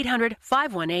 That's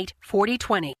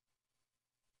 800-518-4020.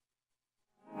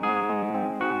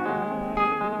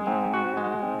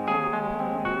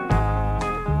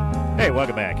 Hey,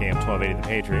 welcome back. AM 1280 The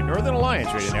Patriot, Northern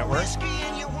Alliance Radio Network.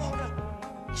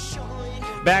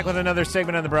 Back with another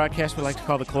segment on the broadcast we like to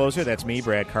call The Closer. That's me,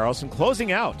 Brad Carlson,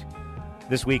 closing out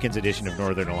this weekend's edition of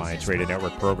Northern Alliance Radio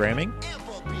Network programming.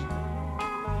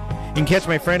 You can catch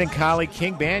my friend and colleague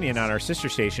King Banyan on our sister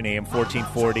station, AM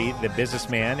 1440, The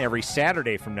Businessman, every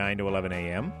Saturday from 9 to 11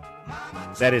 a.m.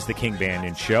 That is The King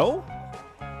Banyan Show.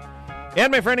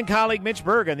 And my friend and colleague Mitch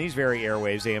Berg on these very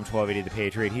airwaves, AM 1280 The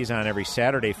Patriot. He's on every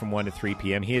Saturday from 1 to 3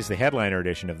 p.m. He is the headliner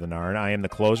edition of the NARN. I am the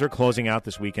closer, closing out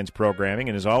this weekend's programming.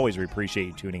 And as always, we appreciate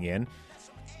you tuning in.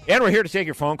 And we're here to take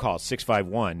your phone calls,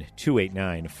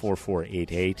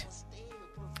 651-289-4488.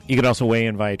 You can also weigh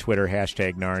in via Twitter,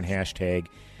 #NARN,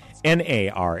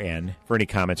 #NARN, for any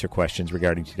comments or questions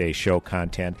regarding today's show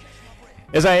content.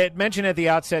 As I had mentioned at the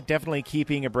outset, definitely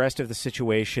keeping abreast of the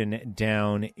situation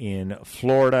down in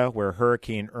Florida, where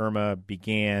Hurricane Irma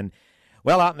began,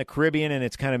 well, out in the Caribbean, and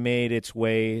it's kind of made its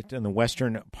way in the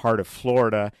western part of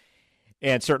Florida.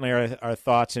 And certainly our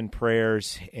thoughts and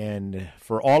prayers and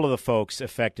for all of the folks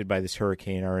affected by this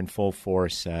hurricane are in full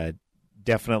force.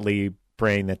 Definitely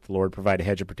praying that the Lord provide a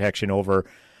hedge of protection over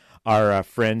our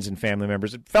friends and family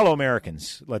members, fellow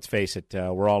Americans. Let's face it,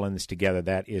 we're all in this together.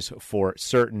 That is for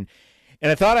certain.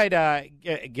 And I thought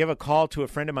I'd give a call to a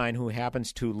friend of mine who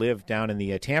happens to live down in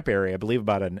the Tampa area, I believe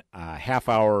about a half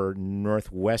hour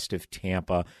northwest of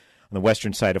Tampa, on the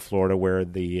western side of Florida, where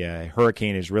the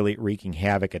hurricane is really wreaking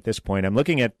havoc at this point. I'm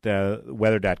looking at the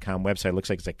weather.com website. It looks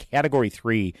like it's a Category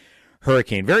 3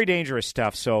 hurricane. Very dangerous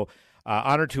stuff. So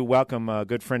honored to welcome a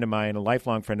good friend of mine, a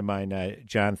lifelong friend of mine,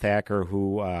 John Thacker,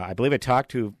 who I believe I talked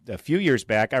to a few years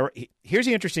back. Here's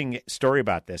the interesting story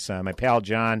about this. My pal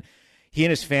John, he and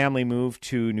his family moved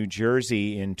to New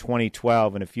Jersey in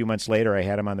 2012, and a few months later I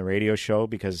had him on the radio show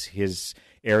because his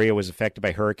area was affected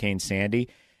by Hurricane Sandy.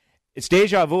 It's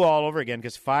deja vu all over again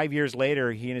because 5 years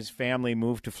later, he and his family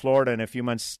moved to Florida, and a few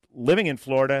months living in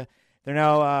Florida, they're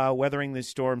now weathering the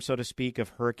storm, so to speak, of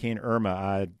Hurricane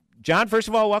Irma. John, first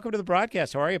of all, welcome to the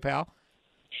broadcast. How are you, pal?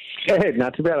 Hey,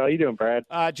 not too bad. How are you doing, Brad?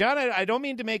 John, I don't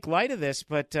mean to make light of this,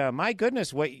 but my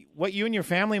goodness, what you and your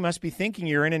family must be thinking.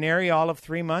 You're in an area all of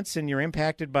 3 months, and you're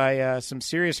impacted by some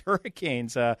serious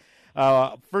hurricanes.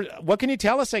 What can you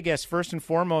tell us, I guess, first and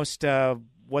foremost,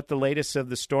 what the latest of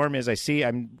the storm is?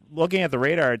 I'm looking at the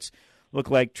radar. It's look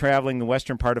like traveling the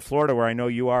western part of Florida, where I know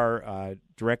you are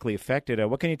directly affected.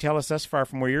 What can you tell us thus far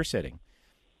from where you're sitting?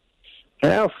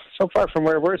 Well, so far from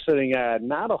where we're sitting,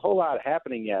 not a whole lot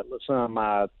happening yet. Some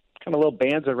kind of little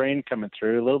bands of rain coming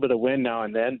through, a little bit of wind now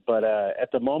and then, but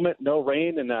at the moment, no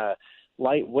rain and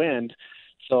light wind.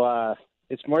 So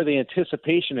it's more the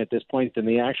anticipation at this point than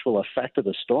the actual effect of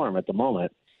the storm at the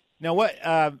moment. Now, what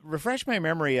refresh my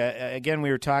memory, again,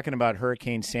 we were talking about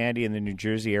Hurricane Sandy in the New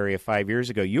Jersey area 5 years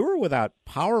ago. You were without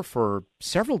power for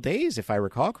several days, if I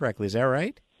recall correctly. Is that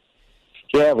right?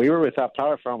 Yeah, we were without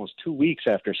power for almost 2 weeks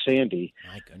after Sandy.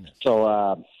 My goodness.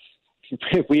 So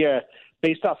we,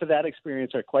 based off of that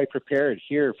experience, are quite prepared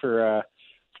here for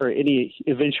any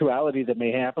eventuality that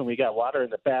may happen. We got water in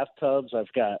the bathtubs.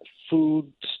 I've got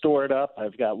food stored up.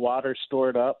 I've got water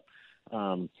stored up.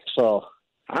 So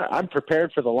I'm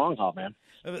prepared for the long haul, man.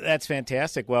 That's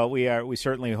fantastic. Well, we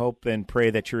certainly hope and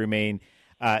pray that you remain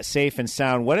safe and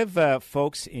sound. What have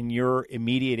folks in your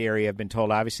immediate area have been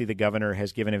told? Obviously, the governor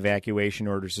has given evacuation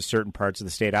orders to certain parts of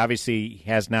the state. Obviously, he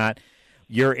has not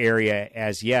your area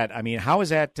as yet. I mean, how is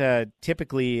that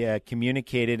typically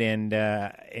communicated,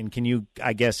 and can you,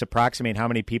 I guess, approximate how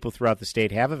many people throughout the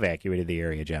state have evacuated the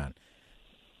area, John?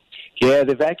 Yeah,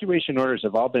 the evacuation orders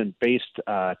have all been based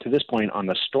to this point on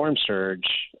the storm surge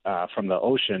from the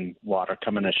ocean water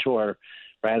coming ashore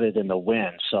rather than the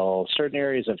wind. So certain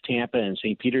areas of Tampa and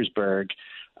St. Petersburg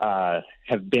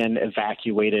have been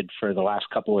evacuated for the last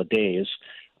couple of days.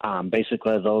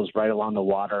 Basically, those right along the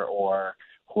water or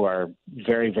who are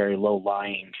very, very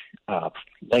low-lying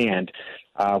land.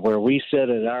 Where we sit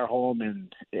at our home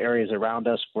and the areas around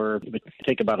us, it would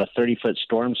take about a 30-foot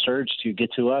storm surge to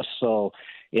get to us. So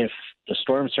if the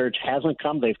storm surge hasn't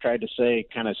come, they've tried to say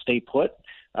kind of stay put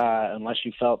unless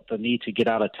you felt the need to get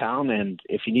out of town. And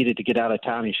if you needed to get out of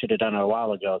town, you should have done it a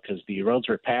while ago because the roads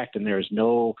were packed and there was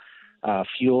no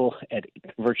fuel at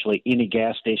virtually any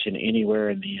gas station anywhere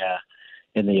in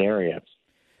the area.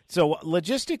 So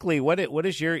logistically, what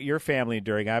is your family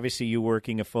doing? Obviously, you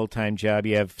working a full-time job.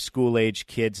 You have school-age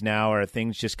kids now. Are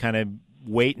things just kind of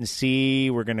wait and see?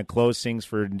 We're going to close things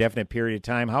for an indefinite period of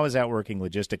time. How is that working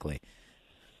logistically?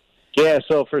 Yeah,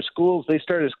 so for schools, they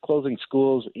started closing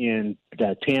schools in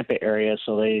the Tampa area.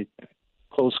 So they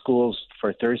closed schools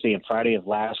for Thursday and Friday of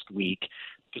last week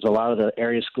because a lot of the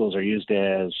area schools are used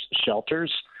as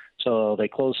shelters. So they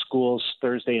closed schools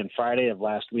Thursday and Friday of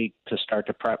last week to start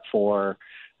to prep for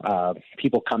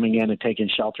people coming in and taking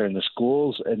shelter in the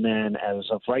schools. And then as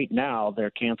of right now,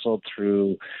 they're canceled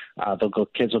through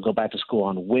kids will go back to school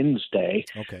on Wednesday.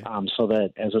 Okay. So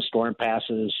that as a storm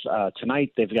passes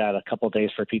tonight, they've got a couple of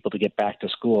days for people to get back to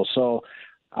school. So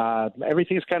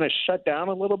everything's kind of shut down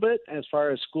a little bit as far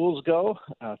as schools go.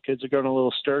 Kids are going a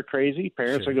little stir crazy.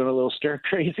 Parents are going a little stir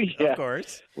crazy. Of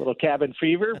course. A little cabin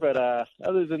fever. But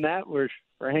other than that, we're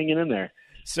hanging in there.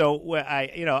 So I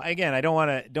don't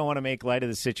want to make light of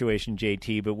the situation,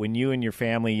 JT, but when you and your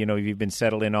family, you've been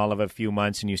settled in all of a few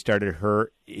months and you started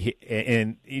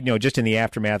just in the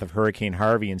aftermath of Hurricane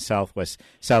Harvey in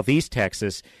southeast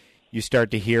Texas, you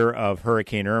start to hear of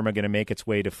Hurricane Irma going to make its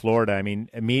way to Florida. I mean,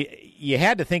 you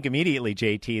had to think immediately,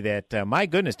 JT, that my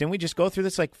goodness, didn't we just go through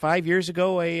this like 5 years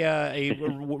ago, a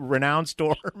renowned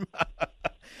storm?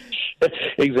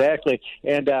 Exactly.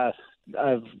 And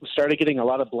I've started getting a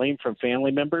lot of blame from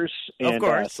family members. And, of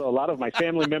course. So a lot of my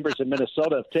family members in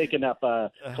Minnesota have taken up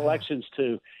collections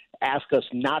to ask us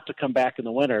not to come back in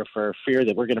the winter for fear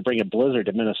that we're going to bring a blizzard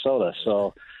to Minnesota.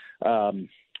 So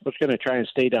we're going to try and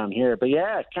stay down here. But,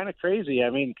 yeah, it's kind of crazy. I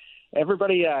mean,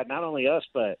 everybody, not only us,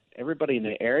 but everybody in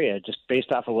the area, just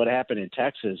based off of what happened in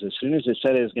Texas, as soon as it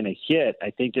said it was going to hit, I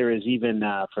think there is even,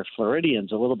 for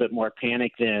Floridians, a little bit more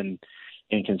panic and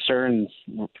concern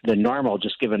than normal,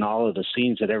 just given all of the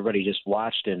scenes that everybody just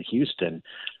watched in Houston.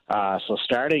 So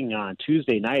starting on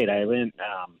Tuesday night, I went,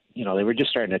 they were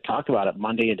just starting to talk about it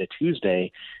Monday into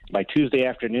Tuesday. By Tuesday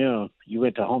afternoon, you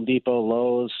went to Home Depot,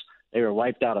 Lowe's. They were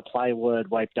wiped out of plywood,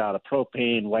 wiped out of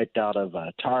propane, wiped out of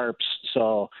tarps.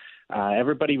 So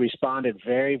everybody responded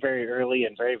very, very early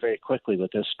and very, very quickly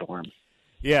with this storm.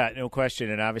 Yeah, no question.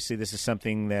 And obviously this is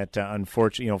something that,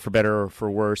 unfortunately, for better or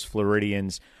for worse,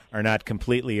 Floridians are not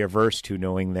completely averse to,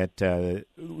 knowing that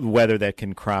weather that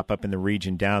can crop up in the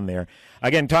region down there.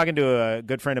 Again, talking to a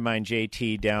good friend of mine,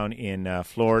 JT, down in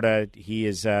Florida. He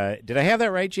is, did I have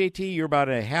that right, JT? You're about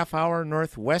a half hour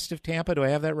northwest of Tampa. Do I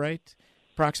have that right?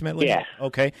 Approximately? Yeah.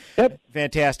 Okay. Yep.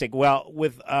 Fantastic. Well,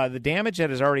 with the damage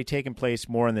that has already taken place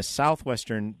more in the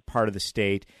southwestern part of the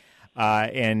state,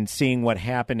 and seeing what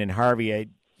happened in Harvey,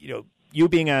 you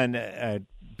being on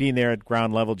being there at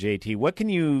ground level, JT, what can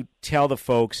you tell the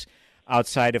folks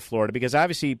outside of Florida? Because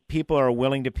obviously people are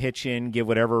willing to pitch in, give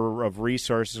whatever of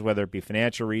resources, whether it be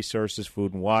financial resources,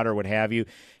 food and water, what have you.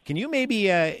 Can you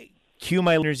maybe cue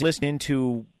my listeners listening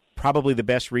to probably the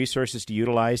best resources to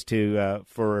utilize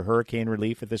for hurricane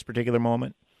relief at this particular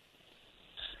moment?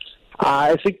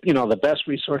 I think, the best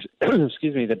resource,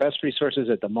 the best resources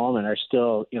at the moment are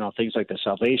still, things like the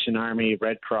Salvation Army,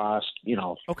 Red Cross,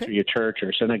 through your church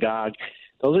or synagogue.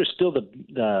 Those are still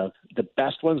the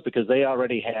best ones because they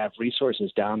already have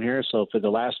resources down here. So for the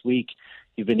last week,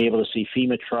 you've been able to see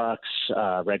FEMA trucks,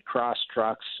 Red Cross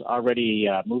trucks already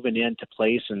moving into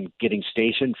place and getting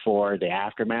stationed for the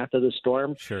aftermath of the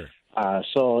storm. Sure.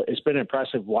 So it's been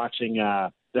impressive watching.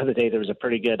 The other day there was a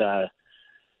pretty good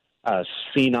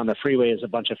scene on the freeway as a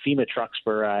bunch of FEMA trucks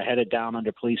were headed down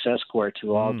under police escort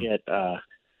to all get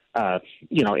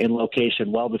in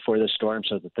location well before the storm,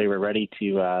 so that they were ready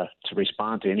to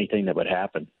respond to anything that would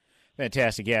happen.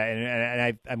 Fantastic, yeah,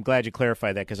 and I'm glad you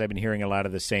clarified that because I've been hearing a lot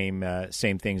of the same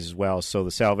things as well. So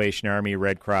the Salvation Army,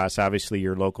 Red Cross, obviously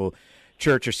your local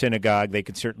church or synagogue, they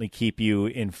can certainly keep you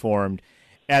informed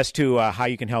as to how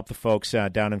you can help the folks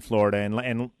down in Florida.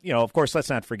 And of course,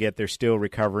 let's not forget they're still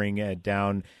recovering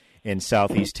down in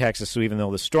southeast Texas. So even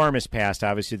though the storm has passed,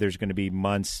 obviously there's going to be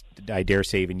months, I dare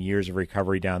say even years of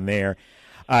recovery down there.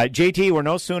 JT, we're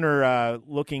no sooner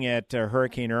looking at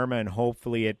Hurricane Irma, and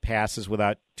hopefully it passes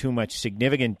without too much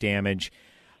significant damage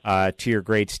to your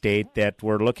great state, that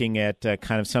we're looking at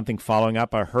kind of something following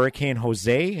up Hurricane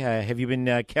Jose. Have you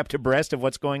been kept abreast of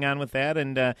what's going on with that,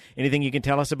 and anything you can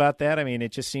tell us about that? I mean,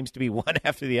 it just seems to be one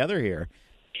after the other here.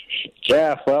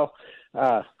 Yeah, well,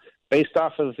 based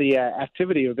off of the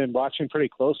activity, we've been watching pretty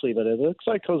closely, but it looks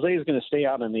like Jose is going to stay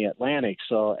out in the Atlantic.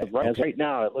 So as right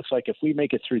now, it looks like if we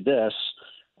make it through this,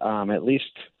 at least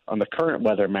on the current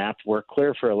weather map, we're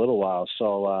clear for a little while.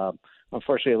 So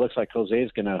unfortunately, it looks like Jose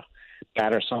is going to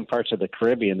batter some parts of the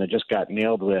Caribbean that just got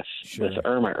nailed with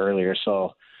Irma earlier.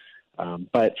 So,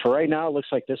 but for right now, it looks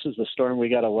like this is the storm we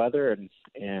got to weather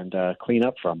and clean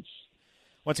up from.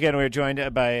 Once again, we're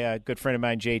joined by a good friend of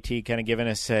mine, JT, kind of giving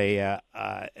us an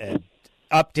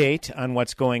update on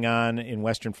what's going on in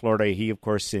Western Florida. He, of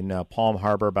course, in Palm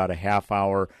Harbor, about a half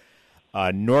hour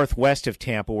northwest of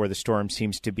Tampa, where the storm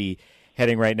seems to be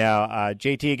heading right now.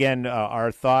 JT, again,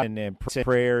 our thought and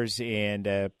prayers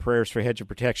and prayers for hedge of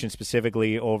protection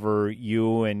specifically over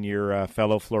you and your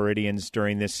fellow Floridians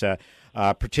during this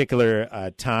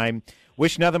particular time.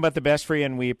 Wish nothing but the best for you,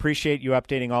 and we appreciate you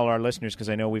updating all our listeners, because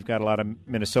I know we've got a lot of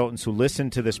Minnesotans who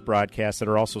listen to this broadcast that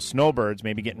are also snowbirds,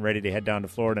 maybe getting ready to head down to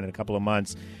Florida in a couple of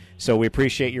months. So we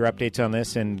appreciate your updates on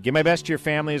this, and give my best to your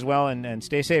family as well, and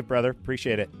stay safe, brother.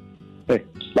 Appreciate it. Hey,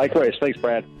 likewise. Thanks,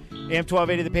 Brad. AM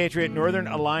 1280, the Patriot, Northern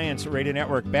Alliance Radio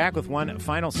Network, back with one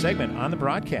final segment on the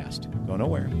broadcast. Go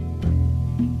nowhere.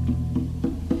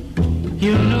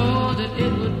 You know that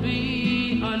it would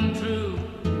be untrue.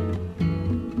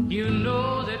 You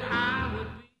know that I would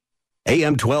be...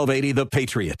 AM 1280, The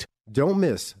Patriot. Don't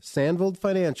miss Sandvold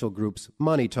Financial Group's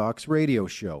Money Talks radio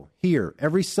show, here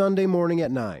every Sunday morning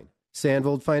at 9.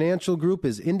 Sandvold Financial Group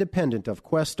is independent of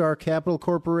Questar Capital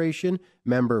Corporation,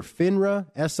 member FINRA,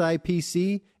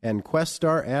 SIPC, and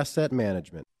Questar Asset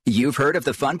Management. You've heard of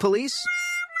the Fun Police?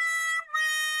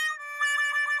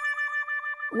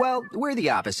 Well, we're the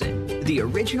opposite. The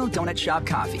Original Donut Shop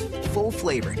Coffee.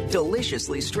 Full-flavored,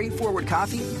 deliciously straightforward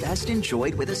coffee best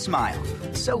enjoyed with a smile.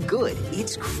 So good,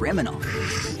 it's criminal.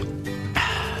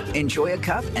 Enjoy a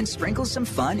cup and sprinkle some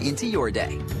fun into your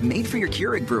day. Made for your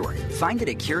Keurig brewer. Find it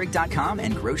at Keurig.com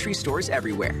and grocery stores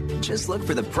everywhere. Just look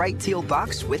for the bright teal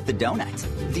box with the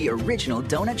donut. The Original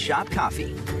Donut Shop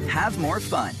Coffee. Have more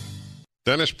fun.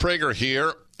 Dennis Prager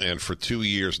here, and for 2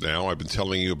 years now, I've been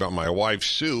telling you about my wife,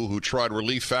 Sue, who tried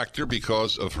Relief Factor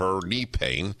because of her knee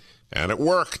pain, and it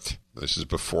worked. This is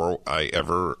before I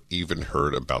ever even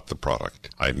heard about the product.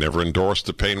 I'd never endorsed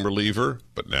a pain reliever,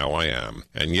 but now I am.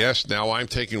 And yes, now I'm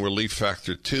taking Relief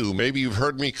Factor too. Maybe you've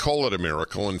heard me call it a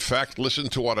miracle. In fact, listen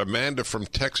to what Amanda from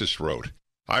Texas wrote.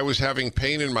 I was having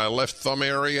pain in my left thumb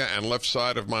area and left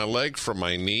side of my leg from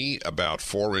my knee about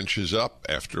 4 inches up.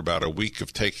 After about a week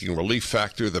of taking Relief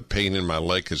Factor, the pain in my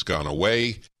leg has gone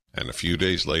away, and a few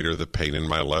days later, the pain in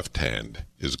my left hand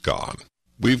is gone.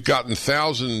 We've gotten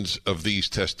thousands of these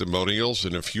testimonials,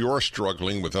 and if you're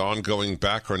struggling with ongoing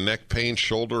back or neck pain,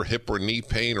 shoulder, hip, or knee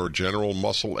pain, or general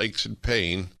muscle aches and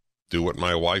pain, do what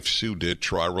my wife Sue did.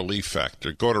 Try Relief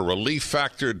Factor. Go to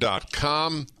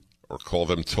ReliefFactor.com or call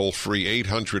them toll-free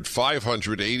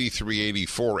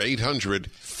 800-500-8384,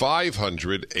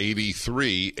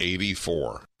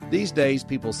 800-500-8384. These days,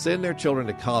 people send their children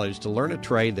to college to learn a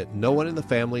trade that no one in the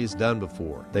family has done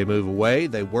before. They move away,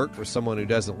 they work for someone who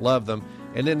doesn't love them,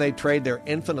 and then they trade their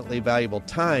infinitely valuable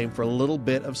time for a little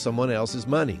bit of someone else's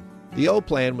money. The old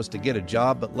plan was to get a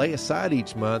job but lay aside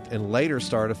each month and later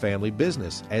start a family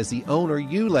business. As the owner,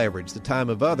 you leverage the time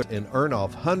of others and earn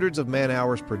off hundreds of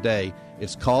man-hours per day.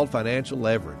 It's called financial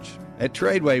leverage. At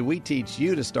Tradeway, we teach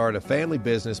you to start a family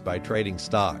business by trading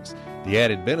stocks. The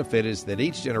added benefit is that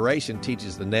each generation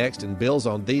teaches the next and builds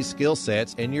on these skill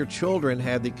sets, and your children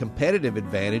have the competitive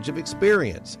advantage of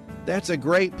experience. That's a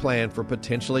great plan for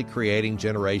potentially creating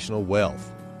generational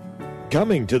wealth.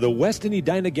 Coming to the Westin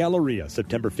Edina Galleria,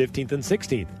 September 15th and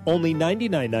 16th. Only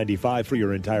 $99.95 for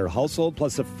your entire household,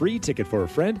 plus a free ticket for a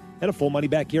friend and a full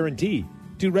money-back guarantee.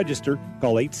 To register,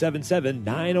 call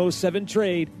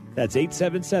 877-907-TRADE. That's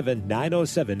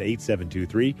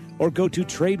 877-907-8723. Or go to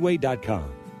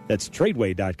Tradeway.com. That's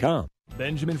Tradeway.com.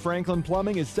 Benjamin Franklin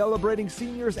Plumbing is celebrating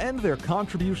seniors and their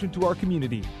contribution to our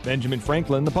community. Benjamin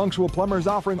Franklin, the Punctual Plumber, is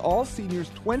offering all seniors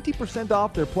 20%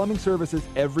 off their plumbing services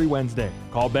every Wednesday.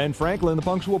 Call Ben Franklin, the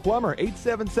Punctual Plumber,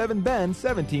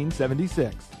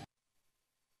 877-BEN-1776.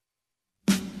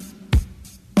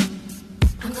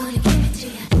 I'm gonna give it to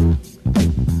you.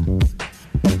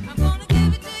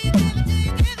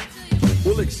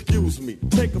 Well, excuse me,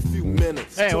 take a few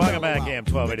minutes. Hey, welcome back, AM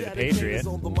 1280 The Patriot.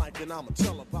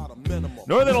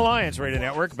 Northern Alliance Radio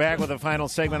Network, back with the final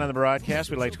segment on the broadcast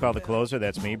we'd like to call the closer.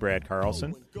 That's me, Brad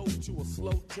Carlson.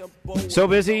 So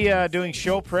busy doing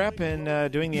show prep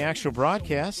and doing the actual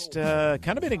broadcast, kind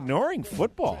of been ignoring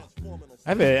football.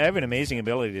 I have an amazing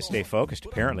ability to stay focused,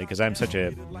 apparently, because I'm such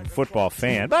a football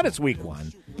fan, but it's week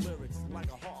one.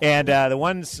 And the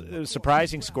one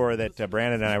surprising score that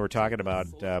Brandon and I were talking about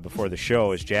before the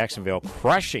show is Jacksonville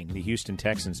crushing the Houston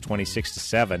Texans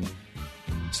 26-7.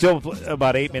 Still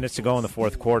about 8 minutes to go in the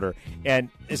fourth quarter. And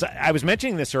as I was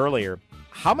mentioning this earlier,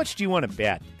 how much do you want to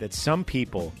bet that some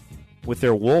people, with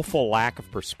their woeful lack of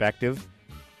perspective,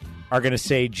 are going to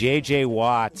say J.J.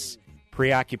 Watt's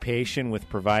preoccupation with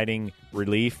providing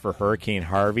relief for Hurricane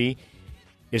Harvey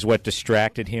is what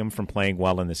distracted him from playing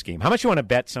well in this game? How much you want to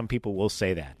bet some people will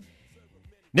say that?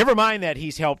 Never mind that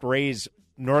he's helped raise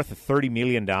north of $30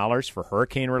 million for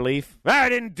hurricane relief. I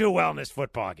didn't do well in this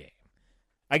football game.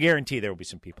 I guarantee there will be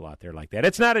some people out there like that.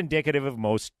 It's not indicative of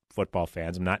most football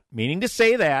fans. I'm not meaning to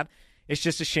say that. It's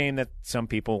just a shame that some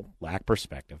people lack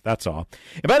perspective. That's all.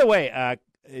 And by the way,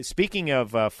 speaking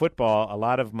of football, a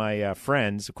lot of my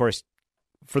friends, of course,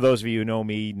 for those of you who know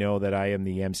me, know that I am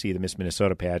the MC of the Miss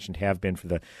Minnesota pageant, have been for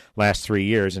the last 3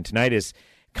 years. And tonight is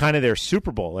kind of their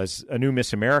Super Bowl, as a new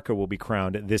Miss America will be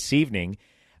crowned this evening,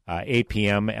 8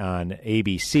 p.m. on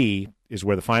ABC is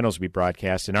where the finals will be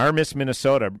broadcast. And our Miss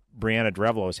Minnesota, Brianna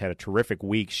Drevlo, has had a terrific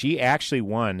week. She actually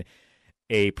won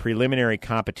a preliminary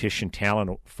competition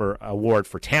award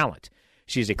for talent.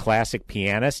 She's a classic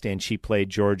pianist, and she played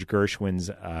George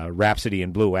Gershwin's Rhapsody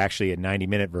in Blue, actually a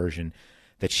 90-minute version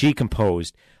that she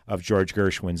composed of George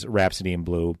Gershwin's Rhapsody in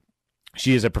Blue.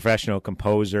 She is a professional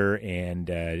composer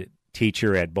and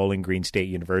teacher at Bowling Green State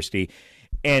University.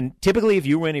 And typically, if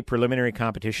you win a preliminary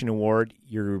competition award,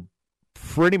 you're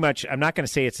pretty much, I'm not going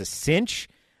to say it's a cinch,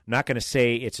 I'm not going to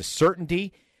say it's a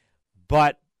certainty,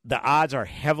 but the odds are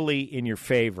heavily in your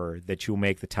favor that you'll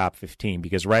make the top 15,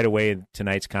 because right away in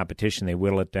tonight's competition, they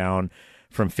whittle it down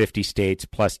from 50 states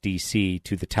plus D.C.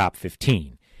 to the top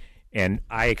 15. And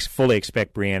I fully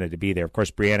expect Brianna to be there. Of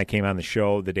course, Brianna came on the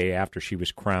show the day after she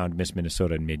was crowned Miss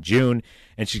Minnesota in mid-June,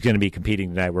 and she's going to be competing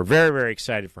tonight. We're very, very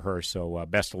excited for her, so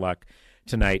best of luck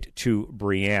tonight to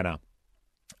Brianna.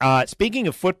 Speaking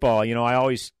of football, I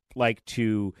always like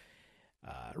to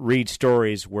read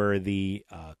stories where the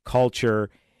culture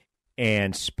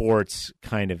and sports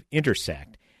kind of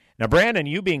intersect. Now, Brandon,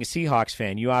 you being a Seahawks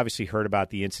fan, you obviously heard about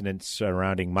the incident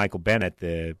surrounding Michael Bennett,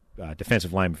 the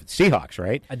defensive lineman for the Seahawks,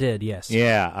 right? I did, yes.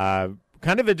 Yeah,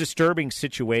 kind of a disturbing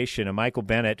situation. A Michael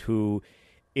Bennett who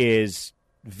is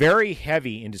very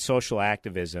heavy into social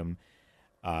activism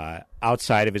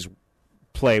outside of his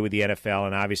play with the NFL,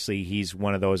 and obviously he's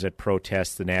one of those that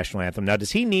protests the national anthem. Now,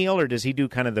 does he kneel or does he do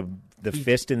kind of the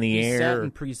fist in the air? He sat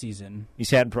in preseason. He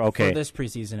sat in okay. For this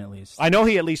preseason, at least. I know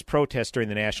he at least protests during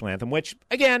the national anthem, which,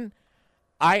 again,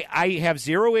 I have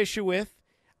zero issue with.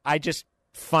 I just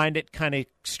find it kind of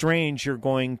strange you're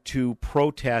going to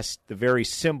protest the very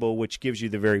symbol which gives you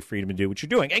the very freedom to do what you're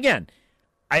doing. Again,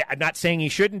 I'm not saying he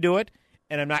shouldn't do it,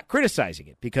 and I'm not criticizing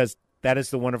it, because that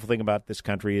is the wonderful thing about this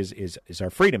country is our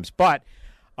freedoms. But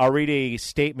I'll read a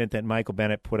statement that Michael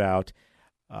Bennett put out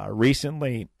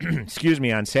recently.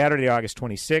 On Saturday, August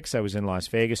 26th, I was in Las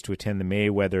Vegas to attend the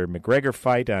Mayweather-McGregor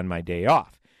fight on my day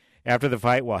off. After the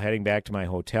fight, while heading back to my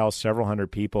hotel, several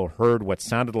hundred people heard what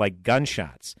sounded like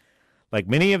gunshots. Like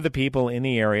many of the people in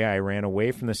the area, I ran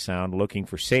away from the sound looking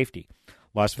for safety.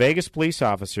 Las Vegas police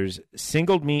officers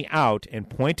singled me out and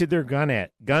pointed their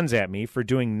guns at me for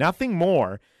doing nothing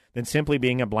more than simply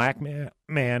being a black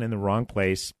man in the wrong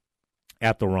place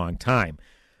at the wrong time.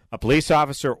 A police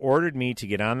officer ordered me to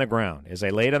get on the ground. As I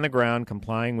laid on the ground,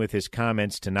 complying with his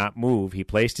comments to not move, he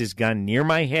placed his gun near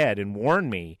my head and warned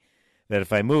me that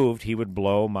if I moved, he would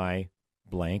blow my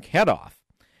blank head off.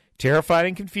 Terrified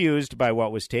and confused by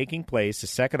what was taking place, a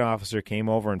second officer came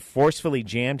over and forcefully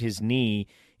jammed his knee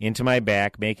into my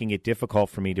back, making it difficult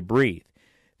for me to breathe.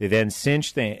 They then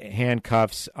cinched the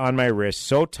handcuffs on my wrists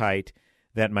so tight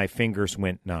that my fingers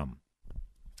went numb.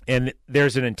 And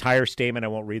there's an entire statement. I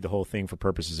won't read the whole thing for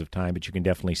purposes of time, but you can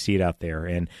definitely see it out there.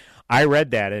 And I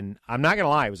read that, and I'm not going to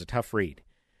lie, it was a tough read.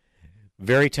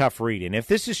 Very tough read. And if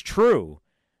this is true,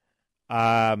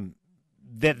 that's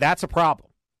a problem.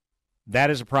 That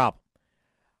is a problem.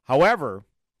 However,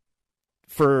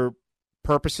 for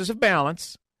purposes of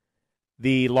balance,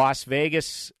 the Las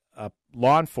Vegas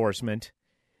law enforcement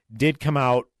did come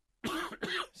out,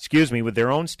 with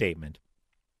their own statement.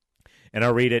 And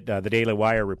I'll read it. The Daily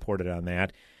Wire reported on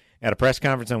that. At a press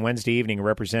conference on Wednesday evening, a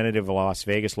representative of Las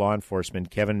Vegas law enforcement,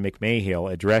 Kevin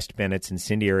McMahill, addressed Bennett's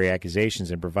incendiary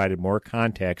accusations and provided more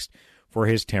context for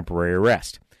his temporary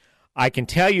arrest. I can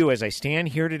tell you, as I stand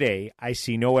here today, I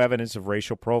see no evidence of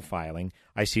racial profiling.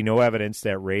 I see no evidence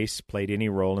that race played any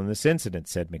role in this incident,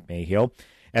 said McMahill.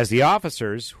 As the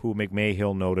officers, who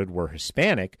McMahill noted were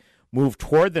Hispanic, moved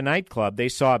toward the nightclub, they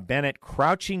saw Bennett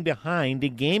crouching behind a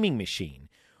gaming machine.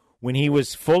 When he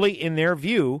was fully in their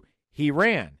view, he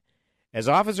ran. As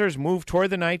officers moved toward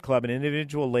the nightclub, an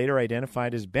individual later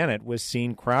identified as Bennett was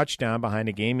seen crouched down behind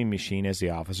a gaming machine as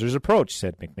the officers approached,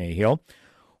 said McMahill.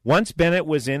 Once Bennett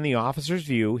was in the officer's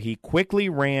view, he quickly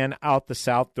ran out the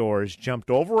south doors, jumped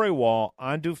over a wall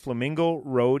onto Flamingo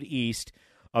Road east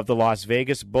of Las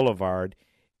Vegas Boulevard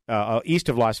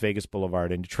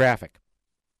into traffic.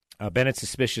 Bennett's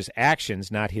suspicious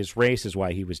actions, not his race, is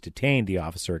why he was detained, the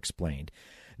officer explained.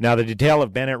 Now, the detail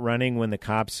of Bennett running when the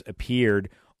cops appeared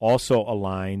also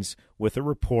aligns with a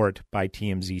report by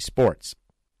TMZ Sports.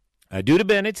 Due to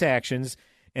Bennett's actions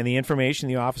and the information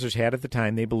the officers had at the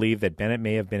time, they believe that Bennett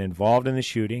may have been involved in the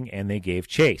shooting, and they gave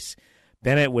chase.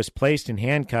 Bennett was placed in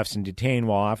handcuffs and detained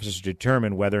while officers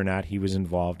determined whether or not he was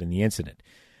involved in the incident.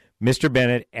 Mr.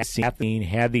 Bennett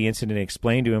had the incident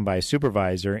explained to him by a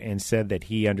supervisor and said that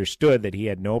he understood that he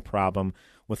had no problem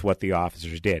with what the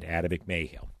officers did, added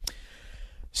McMahill.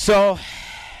 So,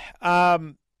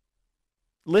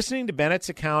 listening to Bennett's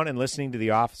account and listening to the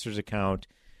officer's account,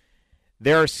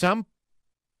 there are some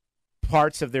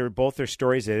parts of both their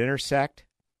stories that intersect,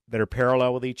 that are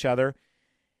parallel with each other.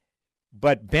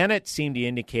 But Bennett seemed to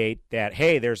indicate that,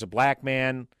 hey, there's a black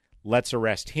man, let's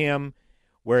arrest him.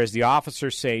 Whereas the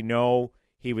officers say, no,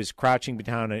 he was crouching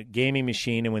behind a gaming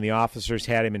machine, and when the officers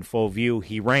had him in full view,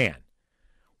 he ran.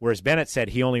 Whereas Bennett said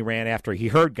he only ran after he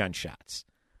heard gunshots.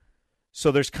 So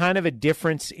there's kind of a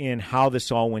difference in how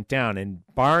this all went down. And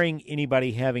barring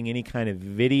anybody having any kind of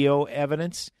video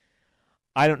evidence,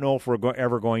 I don't know if we're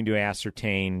ever going to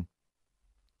ascertain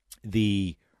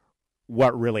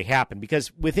what really happened.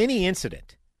 Because with any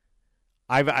incident,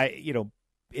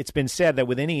 it's been said that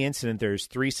with any incident, there's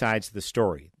three sides to the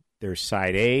story. There's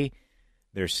side A,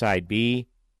 there's side B,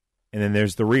 And then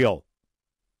there's the real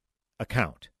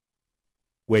account,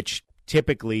 which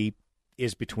typically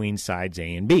is between sides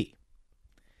A and B.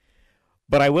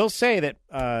 But I will say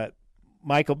that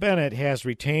Michael Bennett has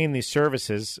retained the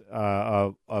services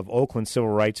of Oakland civil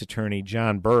rights attorney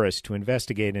John Burris to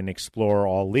investigate and explore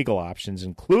all legal options,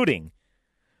 including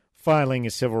filing a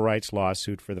civil rights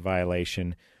lawsuit for the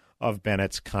violation of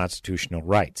Bennett's constitutional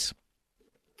rights.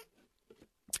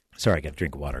 Sorry, I got a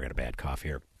drink of water. I got a bad cough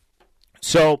here.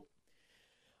 So,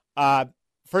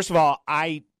 first of all,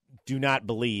 I do not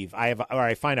believe,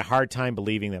 I find a hard time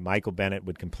believing that Michael Bennett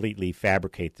would completely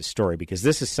fabricate the story, because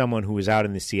this is someone who is out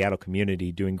in the Seattle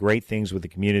community doing great things with the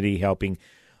community, helping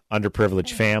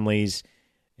underprivileged families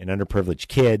and underprivileged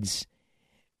kids.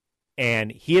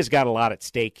 And he has got a lot at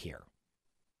stake here.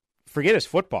 Forget his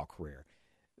football career.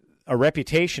 A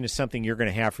reputation is something you're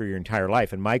going to have for your entire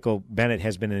life, and Michael Bennett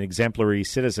has been an exemplary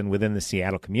citizen within the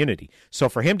Seattle community. So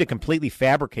for him to completely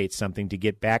fabricate something to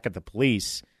get back at the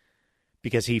police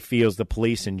because he feels the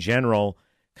police in general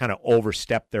kind of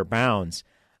overstepped their bounds,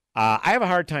 I have a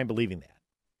hard time believing that.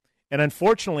 And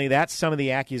unfortunately, that's some of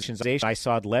the accusations I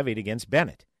saw levied against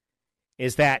Bennett,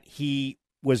 is that he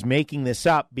was making this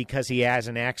up because he has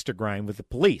an axe to grind with the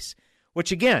police,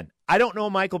 which, again, I don't know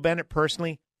Michael Bennett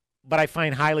personally, but I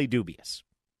find highly dubious,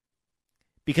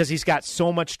 because he's got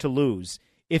so much to lose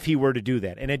if he were to do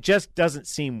that, and it just doesn't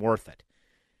seem worth it.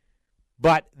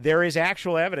 But there is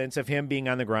actual evidence of him being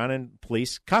on the ground and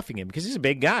police cuffing him, because he's a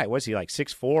big guy. Was he like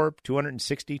 6'4",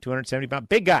 260, 270 pounds?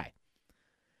 Big guy.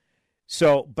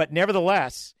 So, but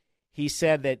nevertheless, he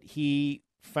said that he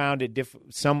found it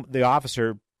the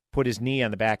officer put his knee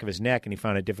on the back of his neck and he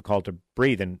found it difficult to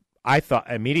breathe. And I thought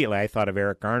of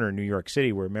Eric Garner in New York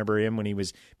City. Remember him when he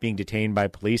was being detained by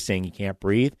police saying he can't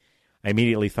breathe? I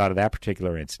immediately thought of that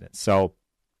particular incident. So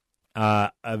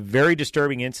a very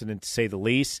disturbing incident, to say the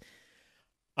least.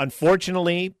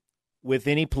 Unfortunately, with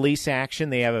any police action,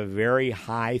 they have a very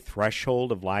high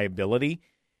threshold of liability,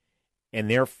 and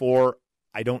therefore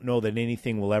I don't know that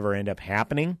anything will ever end up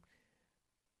happening.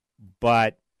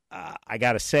 But I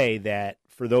got to say that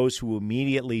for those who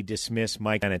immediately dismiss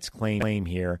Mike Bennett's claim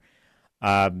here,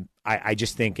 I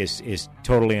just think is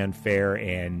totally unfair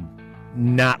and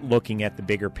not looking at the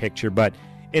bigger picture. But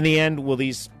in the end, will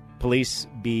these police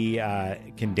be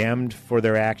condemned for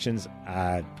their actions?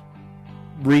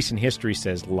 Recent history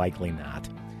says likely not.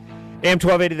 AM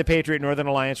 1280, The Patriot, Northern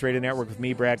Alliance Radio Network with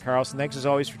me, Brad Carlson. Thanks as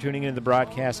always for tuning into the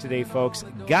broadcast today, folks.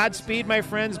 Godspeed, my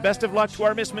friends. Best of luck to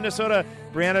our Miss Minnesota,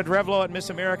 Brianna Drevlo, at Miss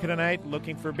America tonight.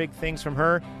 Looking for big things from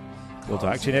her. We'll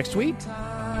talk to you next week. Turn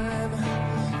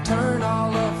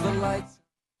all of the lights.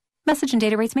 Message and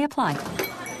data rates may apply.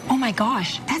 Oh my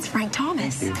gosh, that's Frank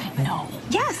Thomas. No.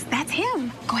 Yes, that's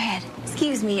him. Go ahead.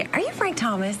 Excuse me, are you Frank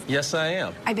Thomas? Yes, I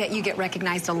am. I bet you get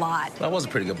recognized a lot. I was a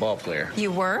pretty good ball player.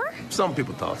 You were? Some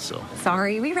people thought so.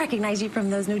 Sorry, we recognize you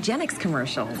from those Nugenics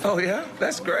commercials. Oh, yeah?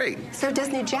 That's great. So does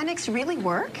Nugenics really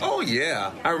work? Oh,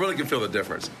 yeah. I really can feel the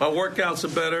difference. My workouts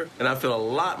are better, and I feel a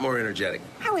lot more energetic.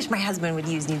 I wish my husband would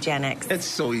use Nugenics. It's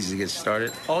so easy to get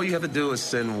started. All you have to do is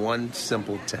send one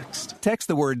simple text. Text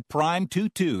the word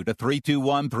PRIME22 to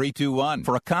 321321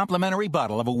 for a complimentary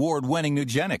bottle of award-winning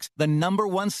Nugenics, the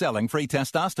 #1 selling free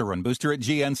testosterone booster at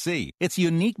GNC. Its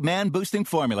unique man-boosting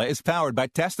formula is powered by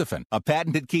Testofen, a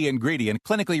patented key ingredient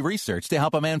clinically researched to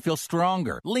help a man feel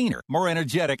stronger, leaner, more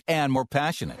energetic, and more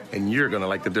passionate. And you're going to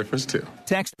like the difference, too.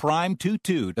 Text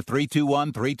PRIME22 to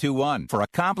 321321 for a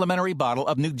complimentary bottle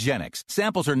of Nugenics.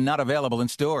 Samples are not available in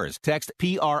stores. Text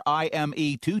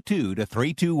PRIME22 to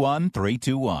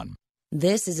 321321.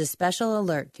 This is a special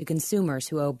alert to consumers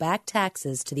who owe back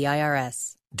taxes to the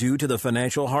IRS. Due to the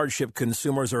financial hardship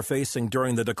consumers are facing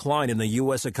during the decline in the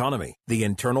U.S. economy, the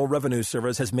Internal Revenue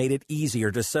Service has made it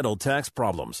easier to settle tax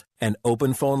problems. An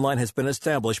open phone line has been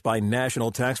established by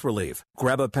National Tax Relief.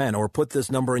 Grab a pen or put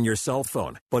this number in your cell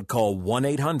phone, but call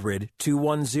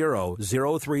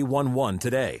 1-800-210-0311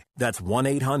 today. That's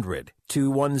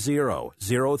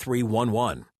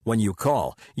 1-800-210-0311. When you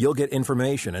call, you'll get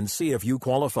information and see if you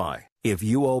qualify. If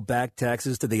you owe back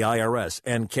taxes to the IRS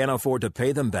and can't afford to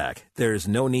pay them back, there's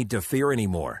no need to fear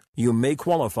anymore. You may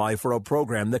qualify for a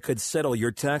program that could settle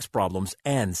your tax problems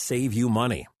and save you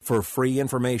money. For free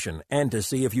information and to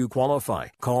see if you qualify,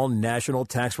 call National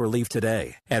Tax Relief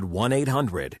today at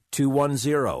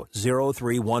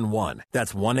 1-800-210-0311.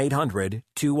 That's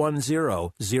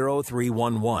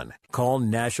 1-800-210-0311. Call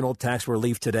National Tax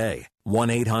Relief today.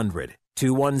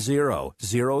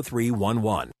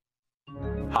 1-800-210-0311.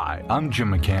 Hi, I'm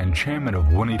Jim McCann, chairman of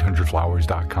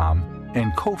 1-800-Flowers.com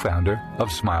and co-founder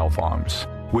of Smile Farms.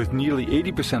 With nearly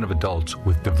 80% of adults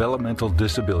with developmental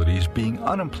disabilities being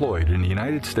unemployed in the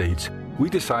United States, we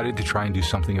decided to try and do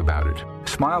something about it.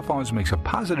 Smile Farms makes a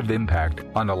positive impact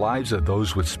on the lives of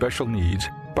those with special needs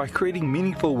by creating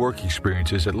meaningful work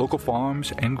experiences at local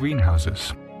farms and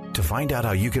greenhouses. To find out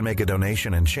how you can make a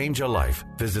donation and change a life,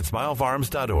 visit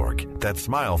smilefarms.org. That's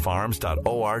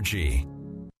smilefarms.org.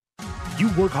 You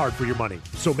work hard for your money,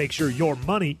 so make sure your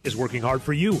money is working hard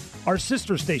for you. Our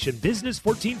sister station, Business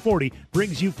 1440,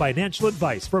 brings you financial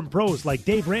advice from pros like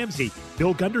Dave Ramsey,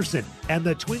 Bill Gunderson, and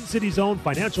the Twin Cities' own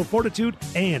Financial Fortitude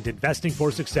and Investing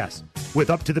for Success. With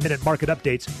up-to-the-minute market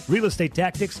updates, real estate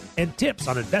tactics, and tips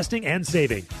on investing and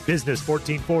saving, Business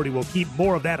 1440 will keep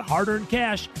more of that hard-earned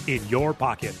cash in your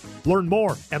pocket. Learn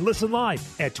more and listen live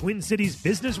at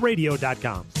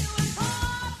TwinCitiesBusinessRadio.com.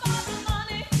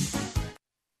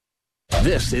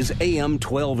 This is AM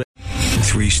 12.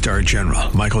 Three-star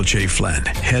General Michael J. Flynn,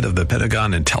 head of the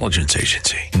Pentagon Intelligence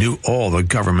Agency, knew all the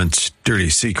government's dirty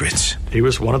secrets. He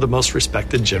was one of the most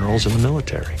respected generals in the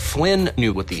military. Flynn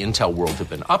knew what the intel world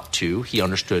had been up to. He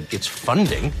understood its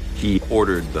funding. He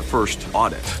ordered the first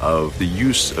audit of the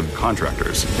use of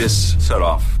contractors. This set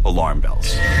off alarm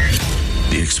bells.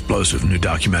 The explosive new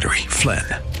documentary, Flynn,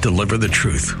 Deliver the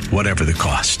Truth, Whatever the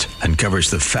Cost, uncovers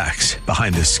the facts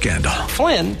behind this scandal.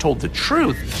 Flynn told the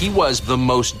truth. He was the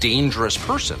most dangerous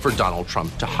person for Donald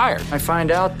Trump to hire. I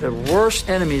find out the worst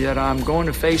enemy that I'm going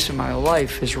to face in my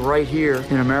life is right here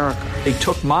in America. They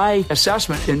took my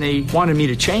assessment and they wanted me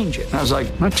to change it. And I was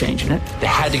like, I'm not changing it. They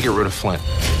had to get rid of Flynn.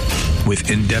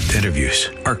 With in-depth interviews,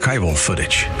 archival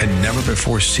footage, and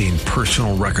never-before-seen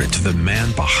personal records of the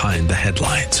man behind the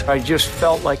headlines. I just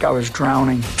felt like I was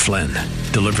drowning. Flynn,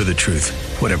 Deliver the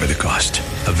Truth, Whatever the Cost.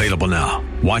 Available now.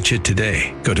 Watch it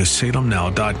today. Go to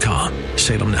salemnow.com.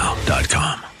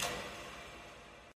 salemnow.com.